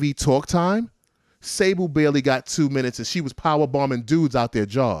of TV talk time. Sable barely got 2 minutes, and she was powerbombing dudes out their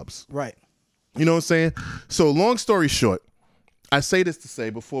jobs. Right. You know what I'm saying? So long story short, I say this to say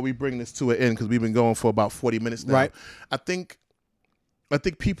before we bring this to an end, because we've been going for about 40 minutes now. Right. I think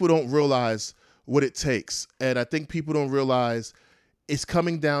people don't realize what it takes. And I think people don't realize it's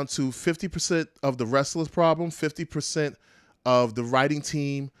coming down to 50% of the wrestlers' problem, 50% of the writing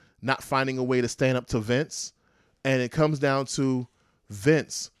team not finding a way to stand up to Vince. And it comes down to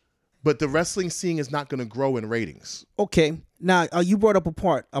Vince. But the wrestling scene is not going to grow in ratings. Okay. Now, you brought up a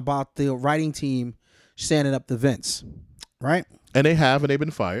part about the writing team standing up to Vince, right? And they've been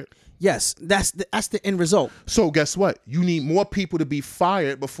fired. Yes, that's the end result. So guess what? You need more people to be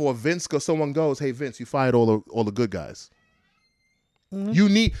fired before someone goes, hey, Vince, you fired all the good guys. Mm-hmm. You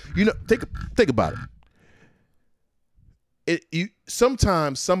need, think about it.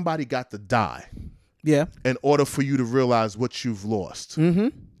 Sometimes somebody got to die. Yeah. In order for you to realize what you've lost. Mm-hmm.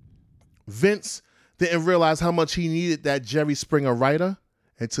 Vince didn't realize how much he needed that Jerry Springer writer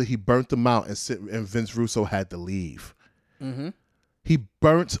until he burnt them out, and Vince Russo had to leave. Mm-hmm. He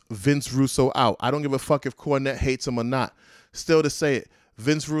burnt Vince Russo out. I don't give a fuck if Cornette hates him or not. Still to say it,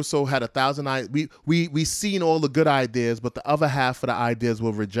 Vince Russo had 1,000 ideas. We seen all the good ideas, but the other half of the ideas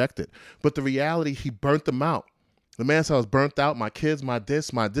were rejected. But the reality, he burnt them out. The man said, I was burnt out, my kids, my this,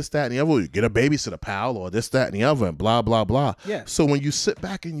 that, and the other. You get a babysitter, pal, or this, that, and the other, and blah, blah, blah. Yeah. So when you sit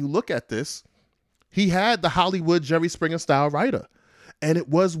back and you look at this, he had the Hollywood Jerry Springer style writer. And it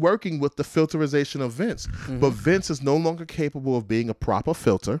was working with the filterization of Vince. Mm-hmm. But Vince is no longer capable of being a proper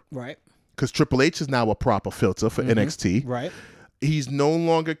filter. Right. Because Triple H is now a proper filter for NXT. Right. He's no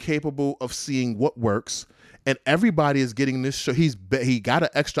longer capable of seeing what works, and everybody is getting this show. He got an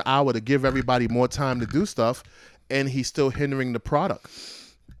extra hour to give everybody more time to do stuff, and he's still hindering the product.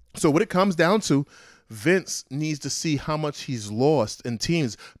 So what it comes down to, Vince needs to see how much he's lost in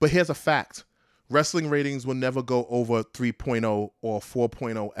teams. But here's a fact. Wrestling ratings will never go over 3.0 or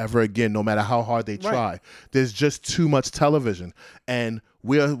 4.0 ever again, no matter how hard they try. Right. There's just too much television. And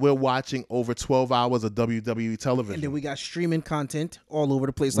we're watching over 12 hours of WWE television. And then we got streaming content all over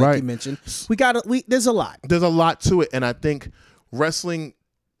the place, like you mentioned. There's a lot. There's a lot to it. And I think wrestling,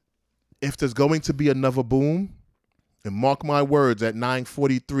 if there's going to be another boom, and mark my words, at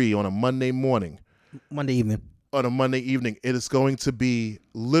 9:43 on a Monday evening, it is going to be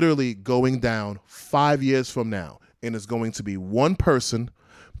literally going down 5 years from now. And it's going to be one person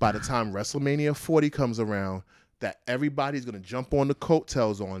by the time WrestleMania 40 comes around that everybody's going to jump on the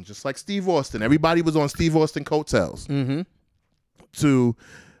coattails on, just like Steve Austin. Everybody was on Steve Austin coattails to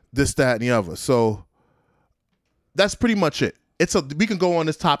this, that, and the other. So that's pretty much it. We can go on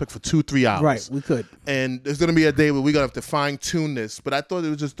this topic for 2-3 hours. Right, we could. And there's going to be a day where we're going to have to fine-tune this. But I thought it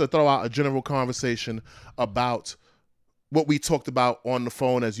was just to throw out a general conversation about what we talked about on the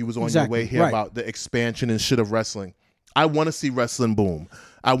phone as you was on your way here about the expansion and shit of wrestling. I want to see wrestling boom.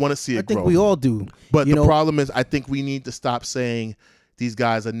 I want to see it grow. I think we all do. But the problem is, I think we need to stop saying these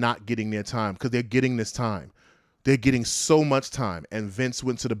guys are not getting their time, because they're getting this time. They're getting so much time. And Vince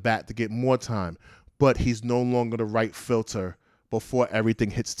went to the bat to get more time. But he's no longer the right filter before everything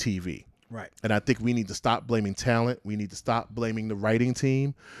hits TV. Right. And I think we need to stop blaming talent. We need to stop blaming the writing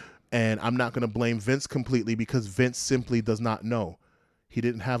team. And I'm not going to blame Vince completely, because Vince simply does not know. He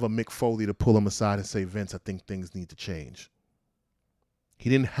didn't have a Mick Foley to pull him aside and say, Vince, I think things need to change. He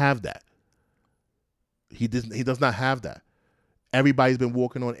didn't have that. He does not have that. Everybody's been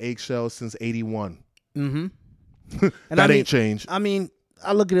walking on eggshells since 81. Mm-hmm. That ain't changed. I mean,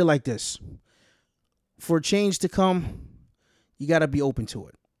 I look at it like this. For change to come, you got to be open to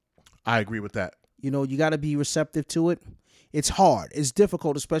it. I agree with that. You got to be receptive to it. It's hard. It's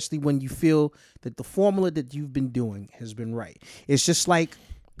difficult, especially when you feel that the formula that you've been doing has been right. It's just like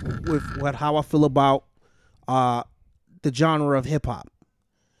with how I feel about the genre of hip hop.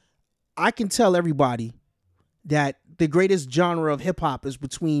 I can tell everybody that the greatest genre of hip hop is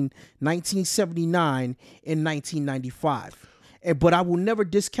between 1979 and 1995. But I will never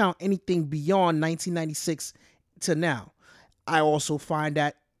discount anything beyond 1996 to now. I also find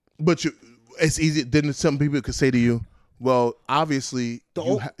that. But it's easy. Then some people could say to you, well, obviously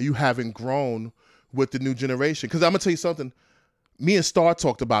you haven't grown with the new generation. Because I'm going to tell you something. Me and Star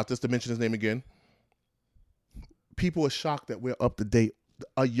talked about this, to mention his name again. People are shocked that we're up to date.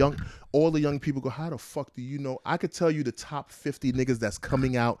 All the young people go, how the fuck do you know? I could tell you the top 50 niggas that's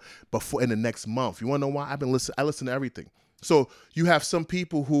coming out in the next month. You want to know why? I listen to everything. So you have some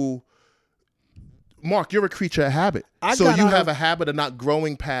people who, Mark, you're a creature of habit. So you have a habit of not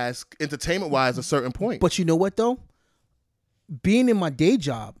growing past, entertainment-wise, a certain point. But you know what, though? Being in my day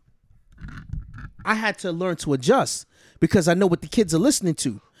job, I had to learn to adjust, because I know what the kids are listening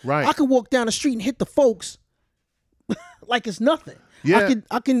to. Right. I can walk down the street and hit the folks like it's nothing. Yeah.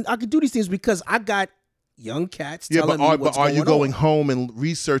 I can do these things because I got young cats telling me what's going on. But are you going home and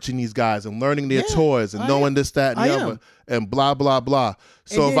researching these guys and learning their toys and knowing this, that, and the other, and blah, blah, blah.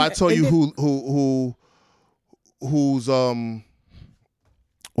 So if I tell you who's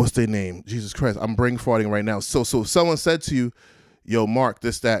what's their name? Jesus Christ, I'm brain farting right now. So someone said to you, yo, Mark,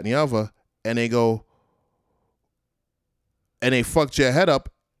 this, that, and the other, and they go, and they fucked your head up,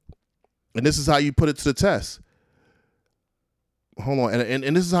 and this is how you put it to the test. Hold on,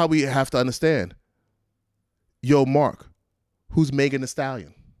 and this is how we have to understand. Yo, Mark, who's Megan Thee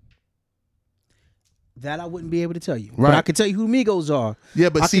Stallion? That I wouldn't be able to tell you. Right. But I can tell you who Migos are. Yeah,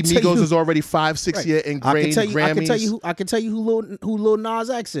 but see, Migos is already 5-6 year ingrained Grammys. I can tell you who Lil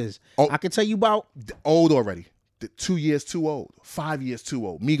Nas X is. Oh, I can tell you about old already. 2 years too old. 5 years too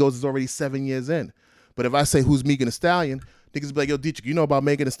old. Migos is already 7 years in. But if I say who's Megan Thee Stallion, niggas be like, yo, Deitrich, you know about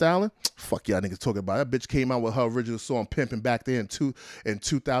Megan Thee Stallion? Fuck y'all niggas talking about it. That bitch came out with her original song Pimpin' back there in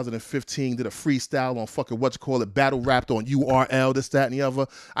 2015, did a freestyle on fucking battle rapped on URL, this, that, and the other.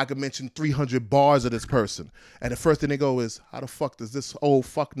 I could mention 300 bars of this person. And the first thing they go is, how the fuck does this old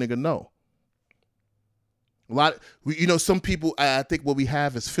fuck nigga know? Some people, I think what we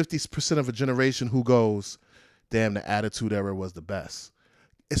have is 50% of a generation who goes, damn, the Attitude Era was the best.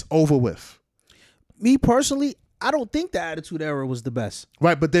 It's over with. Me personally, I don't think the Attitude Era was the best.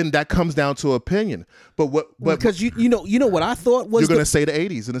 Right, but then that comes down to opinion. But because you know what I thought was you're going to say the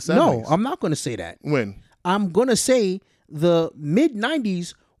 80s and the 70s. No, I'm not going to say that. When? I'm going to say the mid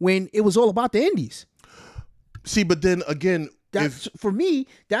 90s when it was all about the indies. See, but then again, For me,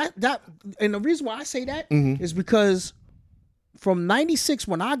 that and the reason why I say that is because from 96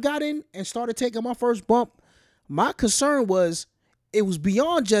 when I got in and started taking my first bump, my concern was it was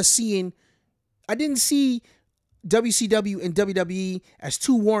beyond just seeing. I didn't see WCW and WWE as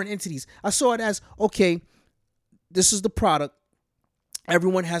two warring entities. I saw it as, okay, this is the product.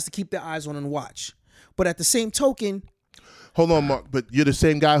 Everyone has to keep their eyes on and watch. But at the same token... Hold on, Mark, but you're the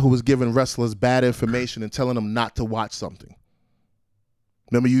same guy who was giving wrestlers bad information and telling them not to watch something.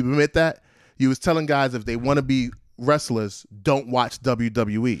 Remember, you admit that? You was telling guys if they want to be wrestlers, don't watch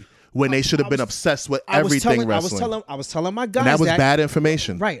WWE. When they should have been obsessed with everything wrestling. I was telling my guys and that was bad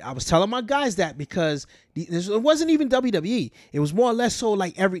information. Right. I was telling my guys that because it wasn't even WWE. It was more or less so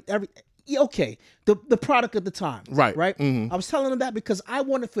like the product at the time. Right. Right. Mm-hmm. I was telling them that because I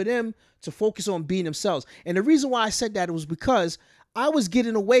wanted for them to focus on being themselves. And the reason why I said that was because I was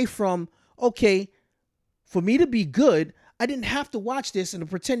getting away from, okay, for me to be good, I didn't have to watch this and to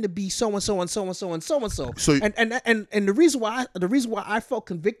pretend to be so and so and so and so and so and so. And the reason why I felt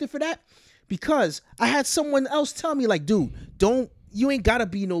convicted for that, because I had someone else tell me like, dude, you ain't gotta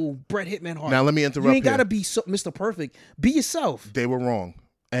be no Bret Hitman Hart. Now let me interrupt. You ain't gotta be Mr. Perfect. Be yourself. They were wrong,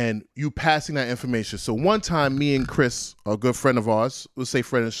 and you passing that information. So one time, me and Chris, a good friend of ours, we'll say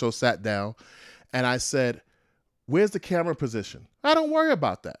friend of the show, sat down, and I said, "Where's the camera position? I don't worry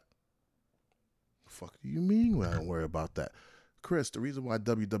about that." Fuck do you mean? Well, I don't worry about that. Chris, the reason why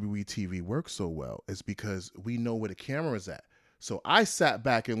WWE TV works so well is because we know where the camera is at. So I sat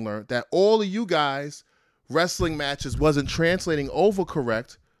back and learned that all of you guys, wrestling matches wasn't translating over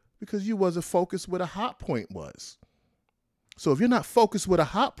correct because you wasn't focused where the hot point was. So if you're not focused where the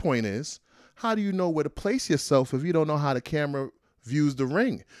hot point is, how do you know where to place yourself if you don't know how the camera views the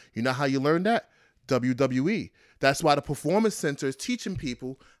ring? You know how you learn that? WWE. That's why the Performance Center is teaching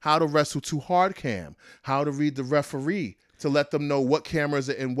people how to wrestle to hard cam, how to read the referee, to let them know what cameras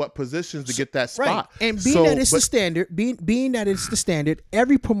are in what positions to get that spot. Right. And being that it's the standard,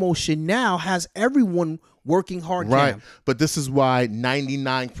 every promotion now has everyone working hard cam. Right. But this is why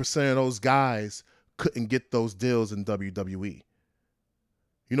 99% of those guys couldn't get those deals in WWE.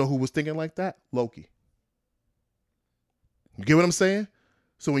 You know who was thinking like that? Loki. You get what I'm saying?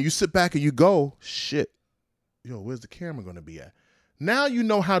 So when you sit back and you go, shit, yo, where's the camera going to be at? Now you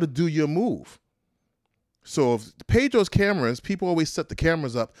know how to do your move. So if Pedro's cameras, people always set the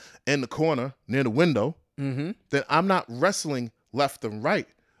cameras up in the corner near the window, then I'm not wrestling left and right.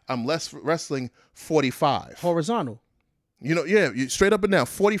 I'm wrestling 45. Horizontal. You know, yeah, straight up and down,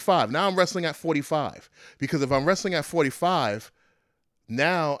 45. Now I'm wrestling at 45. Because if I'm wrestling at 45,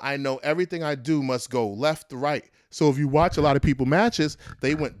 now I know everything I do must go left to right. So if you watch a lot of people matches,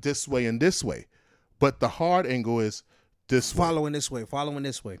 they went this way and this way. But the hard angle is this way. Following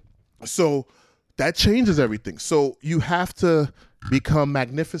this way. So that changes everything. So you have to become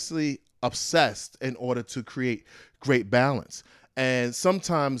magnificently obsessed in order to create great balance. And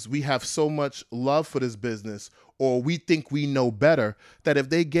sometimes we have so much love for this business, or we think we know better, that if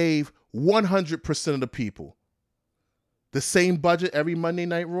they gave 100% of the people the same budget every Monday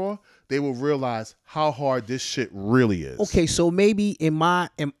Night Raw, they will realize how hard this shit really is. Okay, so maybe in my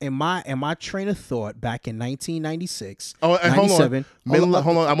train of thought back in 1996, and 97, hold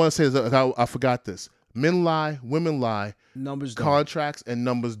on. I want to say this. I forgot this. Men lie, women lie. Numbers don't. Contracts and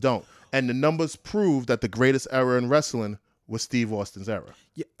numbers don't. And the numbers prove that the greatest era in wrestling was Steve Austin's era.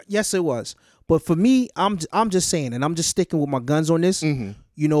 Yes, it was. But for me, I'm just saying, and I'm just sticking with my guns on this. Mm-hmm.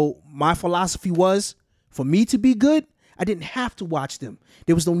 You know, my philosophy was, for me to be good, I didn't have to watch them.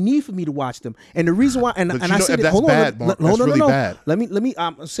 There was no need for me to watch them. And the reason why, and I said, that's bad, Mark. That's really bad. Let me.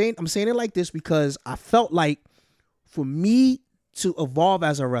 I'm saying it like this because I felt like for me to evolve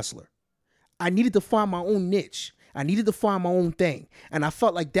as a wrestler, I needed to find my own niche. I needed to find my own thing. And I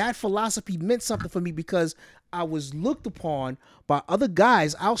felt like that philosophy meant something for me because I was looked upon by other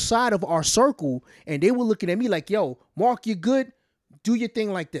guys outside of our circle, and they were looking at me like, yo, Mark, you're good. Do your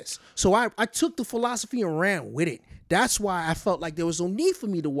thing like this. So I took the philosophy and ran with it. That's why I felt like there was no need for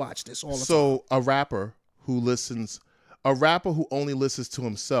me to watch this all the time. So a rapper who only listens to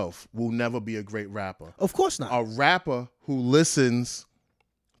himself will never be a great rapper. Of course not. A rapper who listens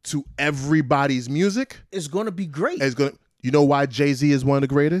to everybody's music is going to be great. You know why Jay-Z is one of the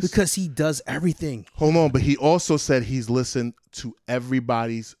greatest? Because he does everything. Hold on, but he also said he's listened to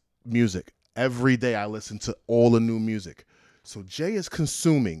everybody's music. Every day I listen to all the new music. So Jay is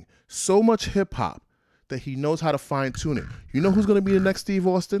consuming so much hip-hop that he knows how to fine-tune it. You know who's going to be the next Steve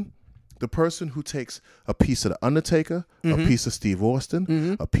Austin? The person who takes a piece of The Undertaker, a piece of Steve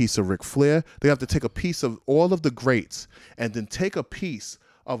Austin, a piece of Ric Flair. They have to take a piece of all of the greats and then take a piece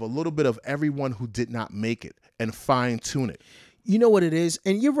of a little bit of everyone who did not make it and fine tune it. You know what it is?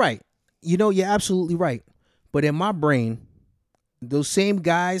 And you're right. You're absolutely right. But in my brain, those same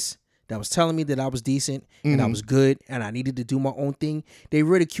guys that was telling me that I was decent and I was good and I needed to do my own thing, they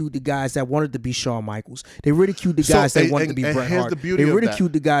ridiculed the guys that wanted to be Shawn Michaels. They ridiculed the guys that wanted to be Bret Hart. They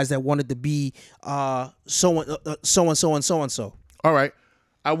ridiculed the guys that wanted to be so and so. All right.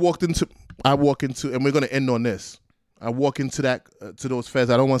 I walk into, and we're gonna end on this. I walk into to those feds.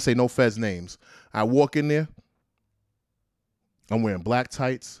 I don't want to say no feds names. I walk in there. I'm wearing black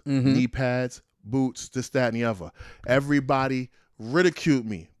tights, knee pads, boots, this, that, and the other. Everybody ridiculed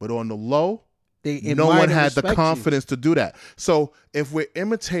me, but on the low, no one had the confidence to do that. So if we're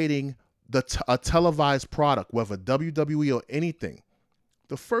imitating a televised product, whether WWE or anything,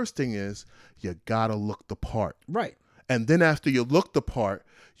 the first thing is you gotta look the part. Right. And then after you look the part,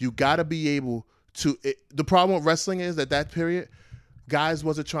 you gotta be able to. The problem with wrestling is at that period, guys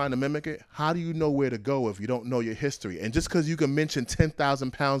wasn't trying to mimic it. How do you know where to go if you don't know your history? And just because you can mention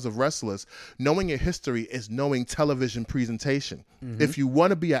 10,000 pounds of wrestlers, knowing your history is knowing television presentation. If you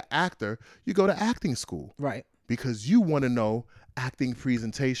want to be an actor, you go to acting school. Right. Because you want to know acting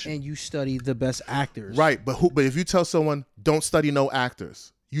presentation. And you study the best actors. Right. But if you tell someone, don't study no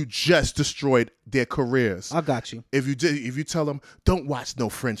actors, you just destroyed their careers. I got you. If you tell them, don't watch no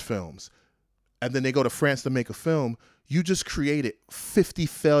French films, and then they go to France to make a film, you just created 50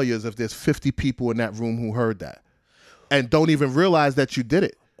 failures if there's 50 people in that room who heard that and don't even realize that you did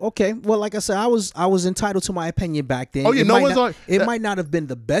it. Okay. Well, like I said, I was entitled to my opinion back then. Oh, yeah, it might not have been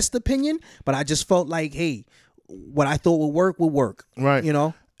the best opinion, but I just felt like, hey, what I thought would work. Right. You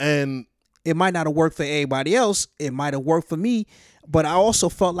know? And it might not have worked for everybody else. It might have worked for me, but I also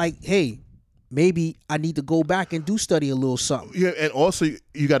felt like, hey, maybe I need to go back and study a little something. Yeah, and also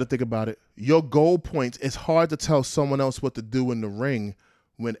you got to think about it. Your goal points, it's hard to tell someone else what to do in the ring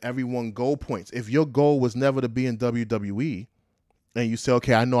when everyone goal points. If your goal was never to be in WWE and you say,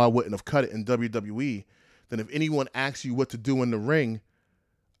 okay, I know I wouldn't have cut it in WWE, then if anyone asks you what to do in the ring,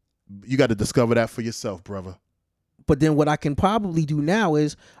 you got to discover that for yourself, brother. But then what I can probably do now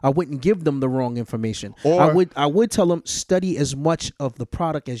is I wouldn't give them the wrong information. Or I would tell them, study as much of the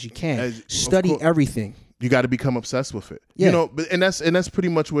product as you can. Study everything. You got to become obsessed with it. Yeah. You know, and that's pretty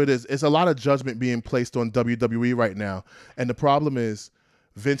much what it is. It's a lot of judgment being placed on WWE right now. And the problem is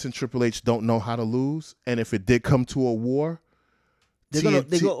Vince and Triple H don't know how to lose. And if it did come to a war, they're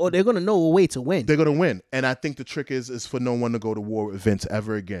gonna know a way to win. They're gonna win. And I think the trick is for no one to go to war with Vince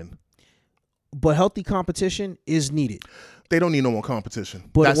ever again. But healthy competition is needed. They don't need no more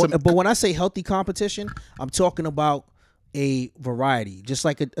competition. But when I say healthy competition, I'm talking about a variety, just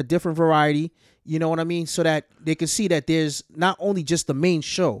like a different variety. You know what I mean? So that they can see that there's not only just the main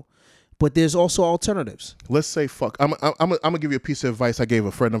show, but there's also alternatives. Let's say fuck. I'm gonna give you a piece of advice I gave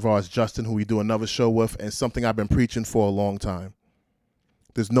a friend of ours, Justin, who we do another show with, and something I've been preaching for a long time.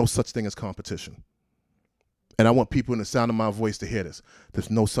 There's no such thing as competition. And I want people in the sound of my voice to hear this. There's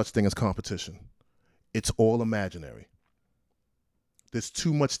no such thing as competition. It's all imaginary. There's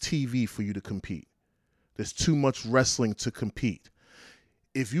too much TV for you to compete. There's too much wrestling to compete.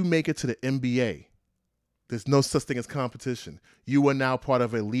 If you make it to the NBA, there's no such thing as competition. You are now part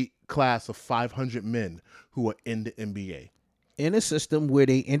of an elite class of 500 men who are in the NBA. In a system where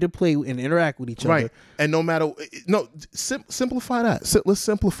they interplay and interact with each other. Right. And simplify that. Let's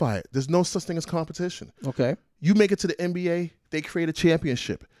simplify it. There's no such thing as competition. Okay. You make it to the NBA, they create a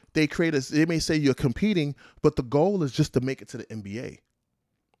championship. They may say you're competing, but the goal is just to make it to the NBA.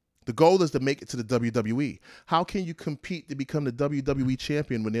 The goal is to make it to the WWE. How can you compete to become the WWE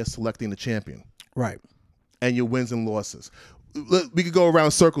champion when they're selecting the champion? Right. And your wins and losses. We could go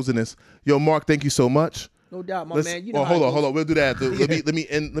around circles in this. Yo, Mark, thank you so much. No doubt, man. You know hold on. We'll do that.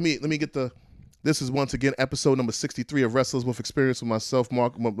 Let me get the. This is once again episode number 63 of Wrestlers with Experience with myself,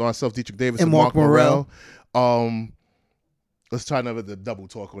 Deitrich Davis, and Mark Morrell. Let's try never to double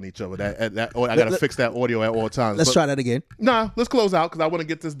talk on each other. I gotta fix that audio at all times. Let's try that again. Nah, let's close out because I want to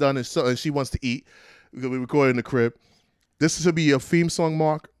get this done, and she wants to eat. We recorded in the crib. This should be your theme song,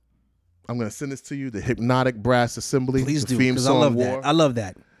 Mark. I'm gonna send this to you. The Hypnotic Brass Assembly. Please do. Theme song. I love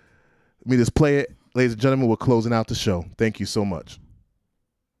that. Let me just play it. Ladies and gentlemen, we're closing out the show. Thank you so much.